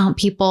awesome. discount,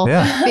 people.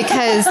 Yeah.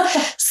 Because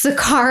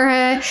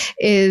Sakara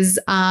is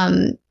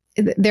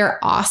they're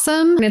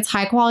awesome, and it's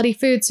high quality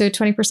food. So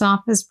 20%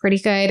 off is pretty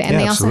good. And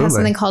they also have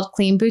something called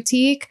Clean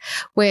Boutique,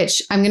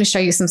 which I'm going to show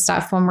you some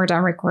stuff when we're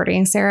done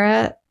recording,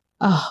 Sarah.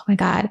 Oh my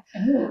God.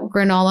 Ooh.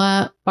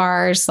 Granola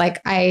bars. Like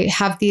I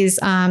have these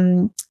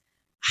hypotropic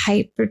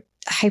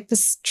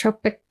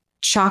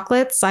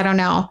chocolates. I don't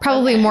know,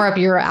 probably more up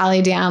your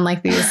alley, Dan,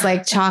 like these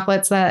like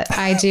chocolates that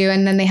I do.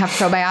 And then they have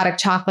probiotic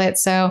chocolate.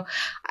 So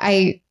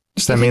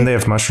does that mean they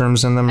have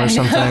mushrooms in them or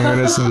something?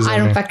 I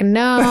don't fucking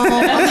know.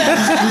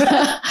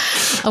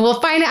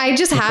 We'll find it. I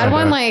just had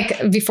one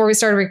like before we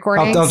started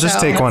recording. I'll just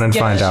take one and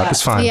find out.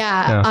 It's fine.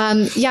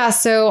 Yeah.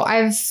 So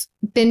I've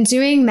been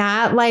doing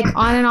that like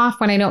on and off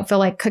when I don't feel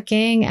like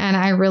cooking. And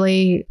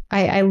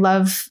I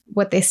love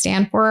what they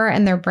stand for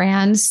and their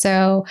brand.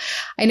 So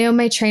I know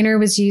my trainer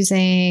was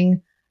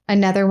using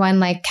another one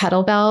like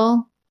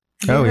Kettlebell.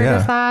 Have you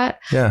heard of that?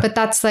 Yeah. But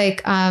that's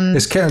like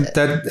is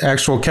that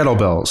actual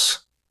kettlebells?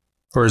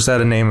 Or is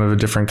that a name of a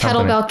different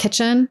company? Kettlebell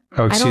Kitchen.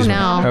 Oh, excuse me.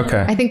 I don't know.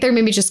 Okay. I think they're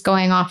maybe just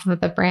going off of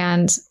the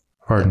brand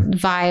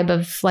vibe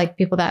of like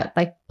people that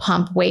like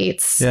pump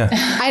weights. Yeah.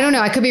 I don't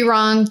know. I could be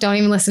wrong. Don't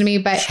even listen to me.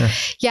 But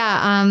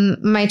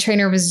my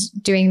trainer was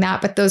doing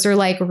that. But those are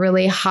like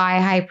really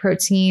high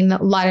protein,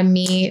 a lot of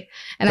meat,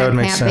 and I'm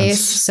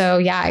plant-based. So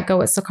yeah, I go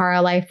with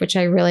Sakara Life, which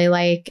I really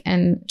like,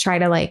 and try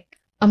to like,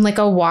 I'm like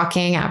a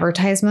walking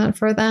advertisement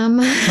for them.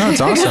 Oh,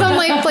 that's awesome. Because I'm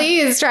like,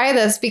 please try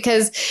this,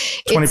 because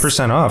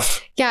 20%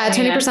 off. Yeah,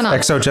 20% off.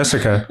 XO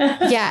Jessica.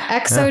 Yeah,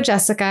 XO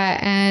Jessica.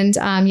 And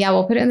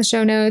we'll put it in the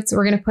show notes.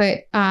 We're going to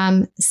put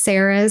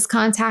Sarah's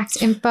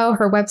contact info,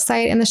 her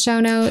website, in the show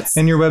notes.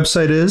 And your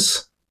website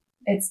is?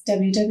 It's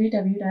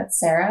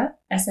www.sarah,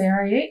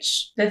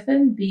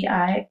 Biffen,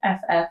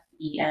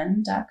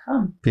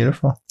 BIFFEN.com.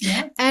 Beautiful.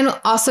 Yeah. And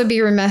also be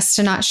remiss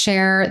to not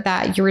share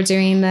that you were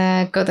doing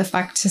the Go the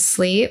Fuck to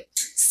Sleep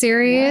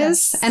series.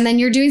 Yes. And then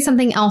you're doing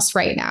something else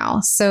right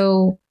now.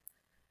 So,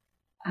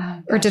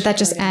 or did that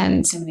just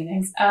end? So many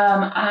things.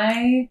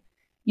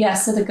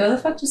 So the Go the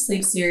Fuck to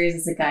Sleep series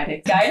is a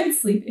guided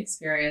sleep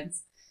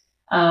experience.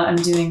 I'm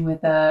doing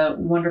with a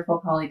wonderful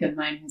colleague of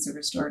mine who's a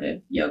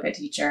restorative yoga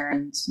teacher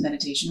and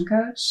meditation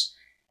coach.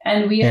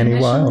 And we Annie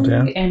Wild,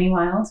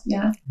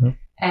 yeah. Mm-hmm.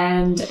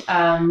 And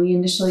we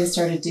initially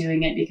started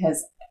doing it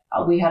because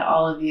we had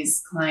all of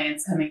these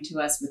clients coming to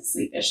us with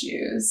sleep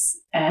issues.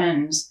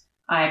 And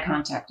I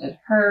contacted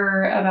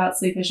her about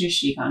sleep issues.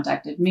 She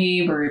contacted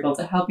me. We were able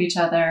to help each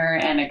other.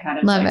 And it kind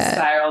of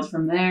spiraled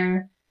from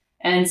there.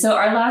 And so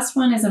our last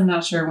one is, I'm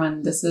not sure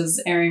when this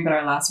is airing, but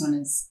our last one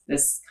is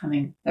this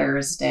coming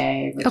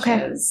Thursday, which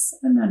is,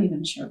 I'm not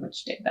even sure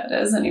which day that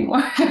is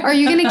anymore. Are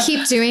you going to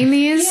keep doing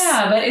these?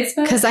 Yeah, but it's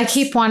because I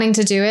keep wanting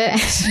to do it.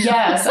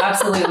 Yes,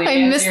 absolutely.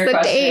 I missed the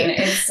date.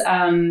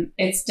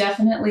 It's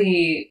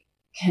definitely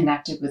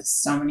connected with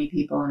so many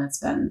people, and it's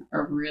been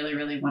a really,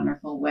 really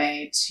wonderful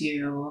way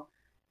to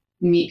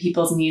meet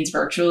people's needs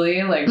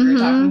virtually, like we were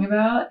talking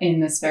about,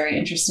 in this very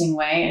interesting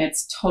way. And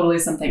it's totally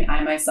something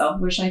I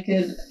myself wish I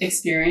could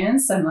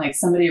experience. And like,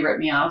 somebody ripped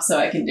me off so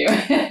I can do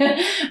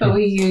it. But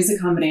we use a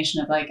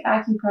combination of like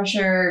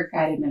acupressure,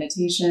 guided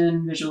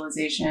meditation,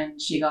 visualization,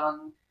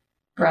 qigong,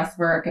 breath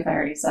work, if I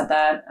already said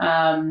that.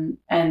 And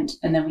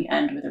then we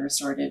end with a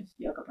restorative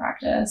yoga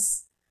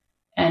practice.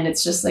 And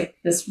it's just like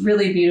this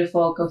really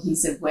beautiful,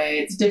 cohesive way.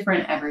 It's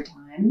different every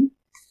time.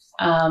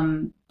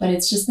 But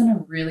it's just been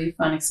a really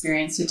fun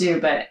experience to do.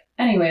 But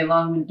anyway,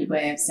 long-winded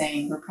way of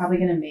saying we're probably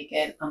going to make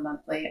it a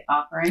monthly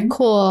offering.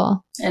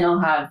 Cool. And I'll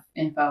have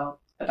info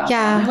about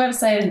that on my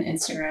website and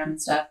Instagram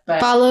and stuff.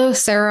 But follow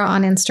Sarah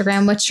on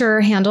Instagram. What's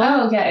your handle?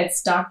 Oh, yeah.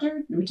 It's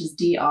which is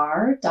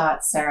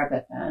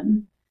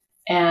dr.sarahbiffen.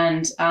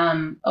 And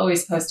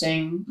always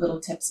posting little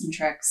tips and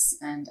tricks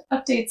and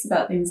updates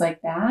about things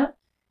like that.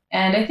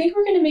 And I think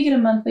we're going to make it a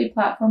monthly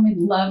platform. We'd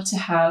love to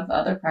have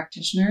other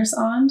practitioners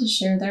on to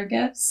share their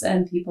gifts,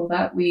 and people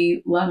that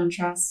we love and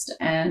trust,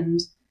 and,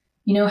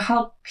 you know,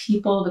 help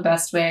people the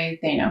best way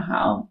they know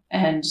how.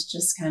 And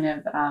just kind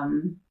of, I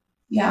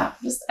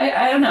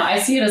don't know. I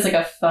see it as like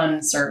a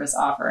fun service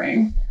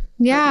offering.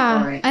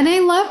 Yeah. Right, and I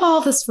love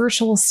all this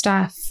virtual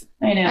stuff.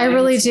 I know. I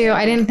really do.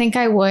 I didn't think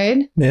I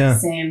would. Yeah.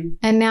 Same.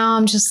 And now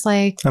I'm just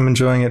like, I'm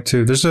enjoying it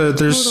too. There's a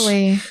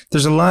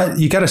lot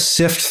you got to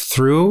sift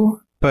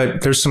through.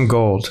 But there's some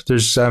gold.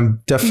 There's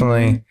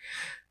definitely,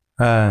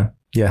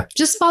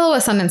 just follow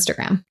us on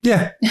Instagram.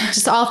 Yeah.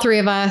 Just all three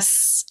of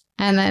us.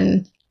 And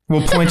then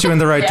we'll point you in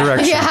the right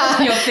direction.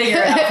 Yeah. You'll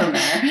figure it out from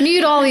there.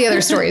 Mute all the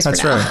other stories.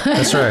 That's for now. right.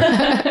 That's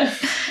right.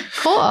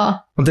 Cool.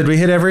 Well, did we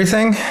hit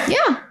everything?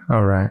 Yeah.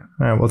 All right.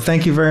 Well,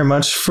 thank you very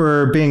much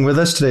for being with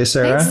us today,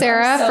 Sarah. Thanks,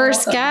 Sarah. So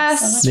First welcome.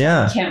 guest. So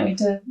Yeah. Can't wait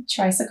to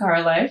try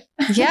Sakara Life.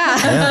 Yeah.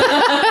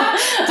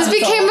 This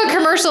became a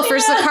commercial for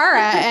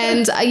Sakara.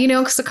 And,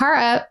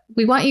 Sakara,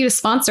 we want you to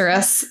sponsor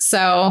us.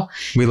 So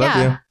we love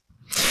you.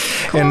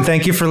 Cool. And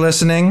thank you for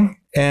listening.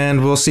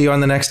 And we'll see you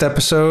on the next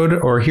episode,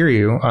 or hear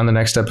you on the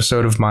next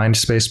episode of Mind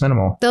Space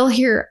Minimal. They'll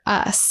hear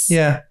us.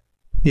 Yeah.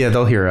 Yeah,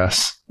 they'll hear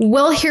us.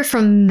 We'll hear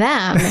from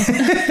them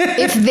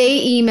if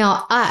they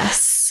email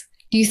us.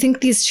 Do you think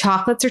these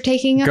chocolates are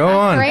taking Go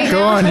on. right Go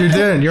now? on. You're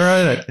doing. You're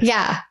on it.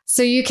 Yeah.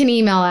 So you can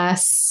email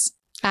us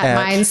at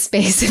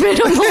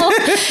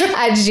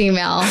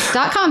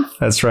mindspace@gmail.com.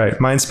 That's right.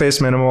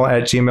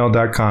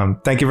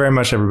 mindspace@gmail.com. Thank you very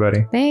much,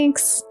 everybody.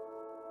 Thanks.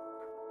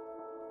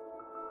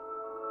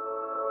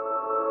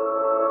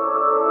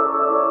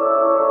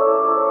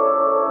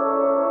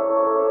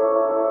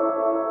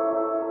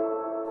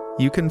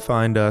 You can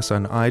find us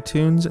on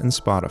iTunes and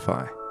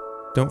Spotify.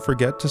 Don't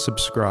forget to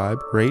subscribe,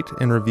 rate,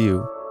 and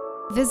review.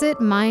 Visit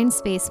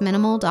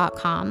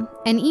mindspaceminimal.com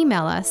and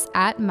email us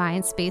at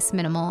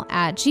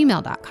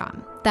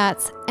mindspaceminimal@gmail.com.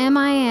 That's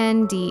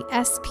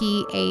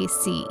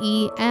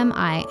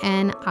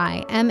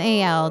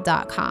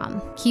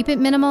MINDSPACEMINIMAL.com. Keep it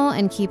minimal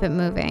and keep it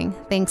moving.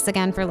 Thanks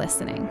again for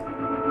listening.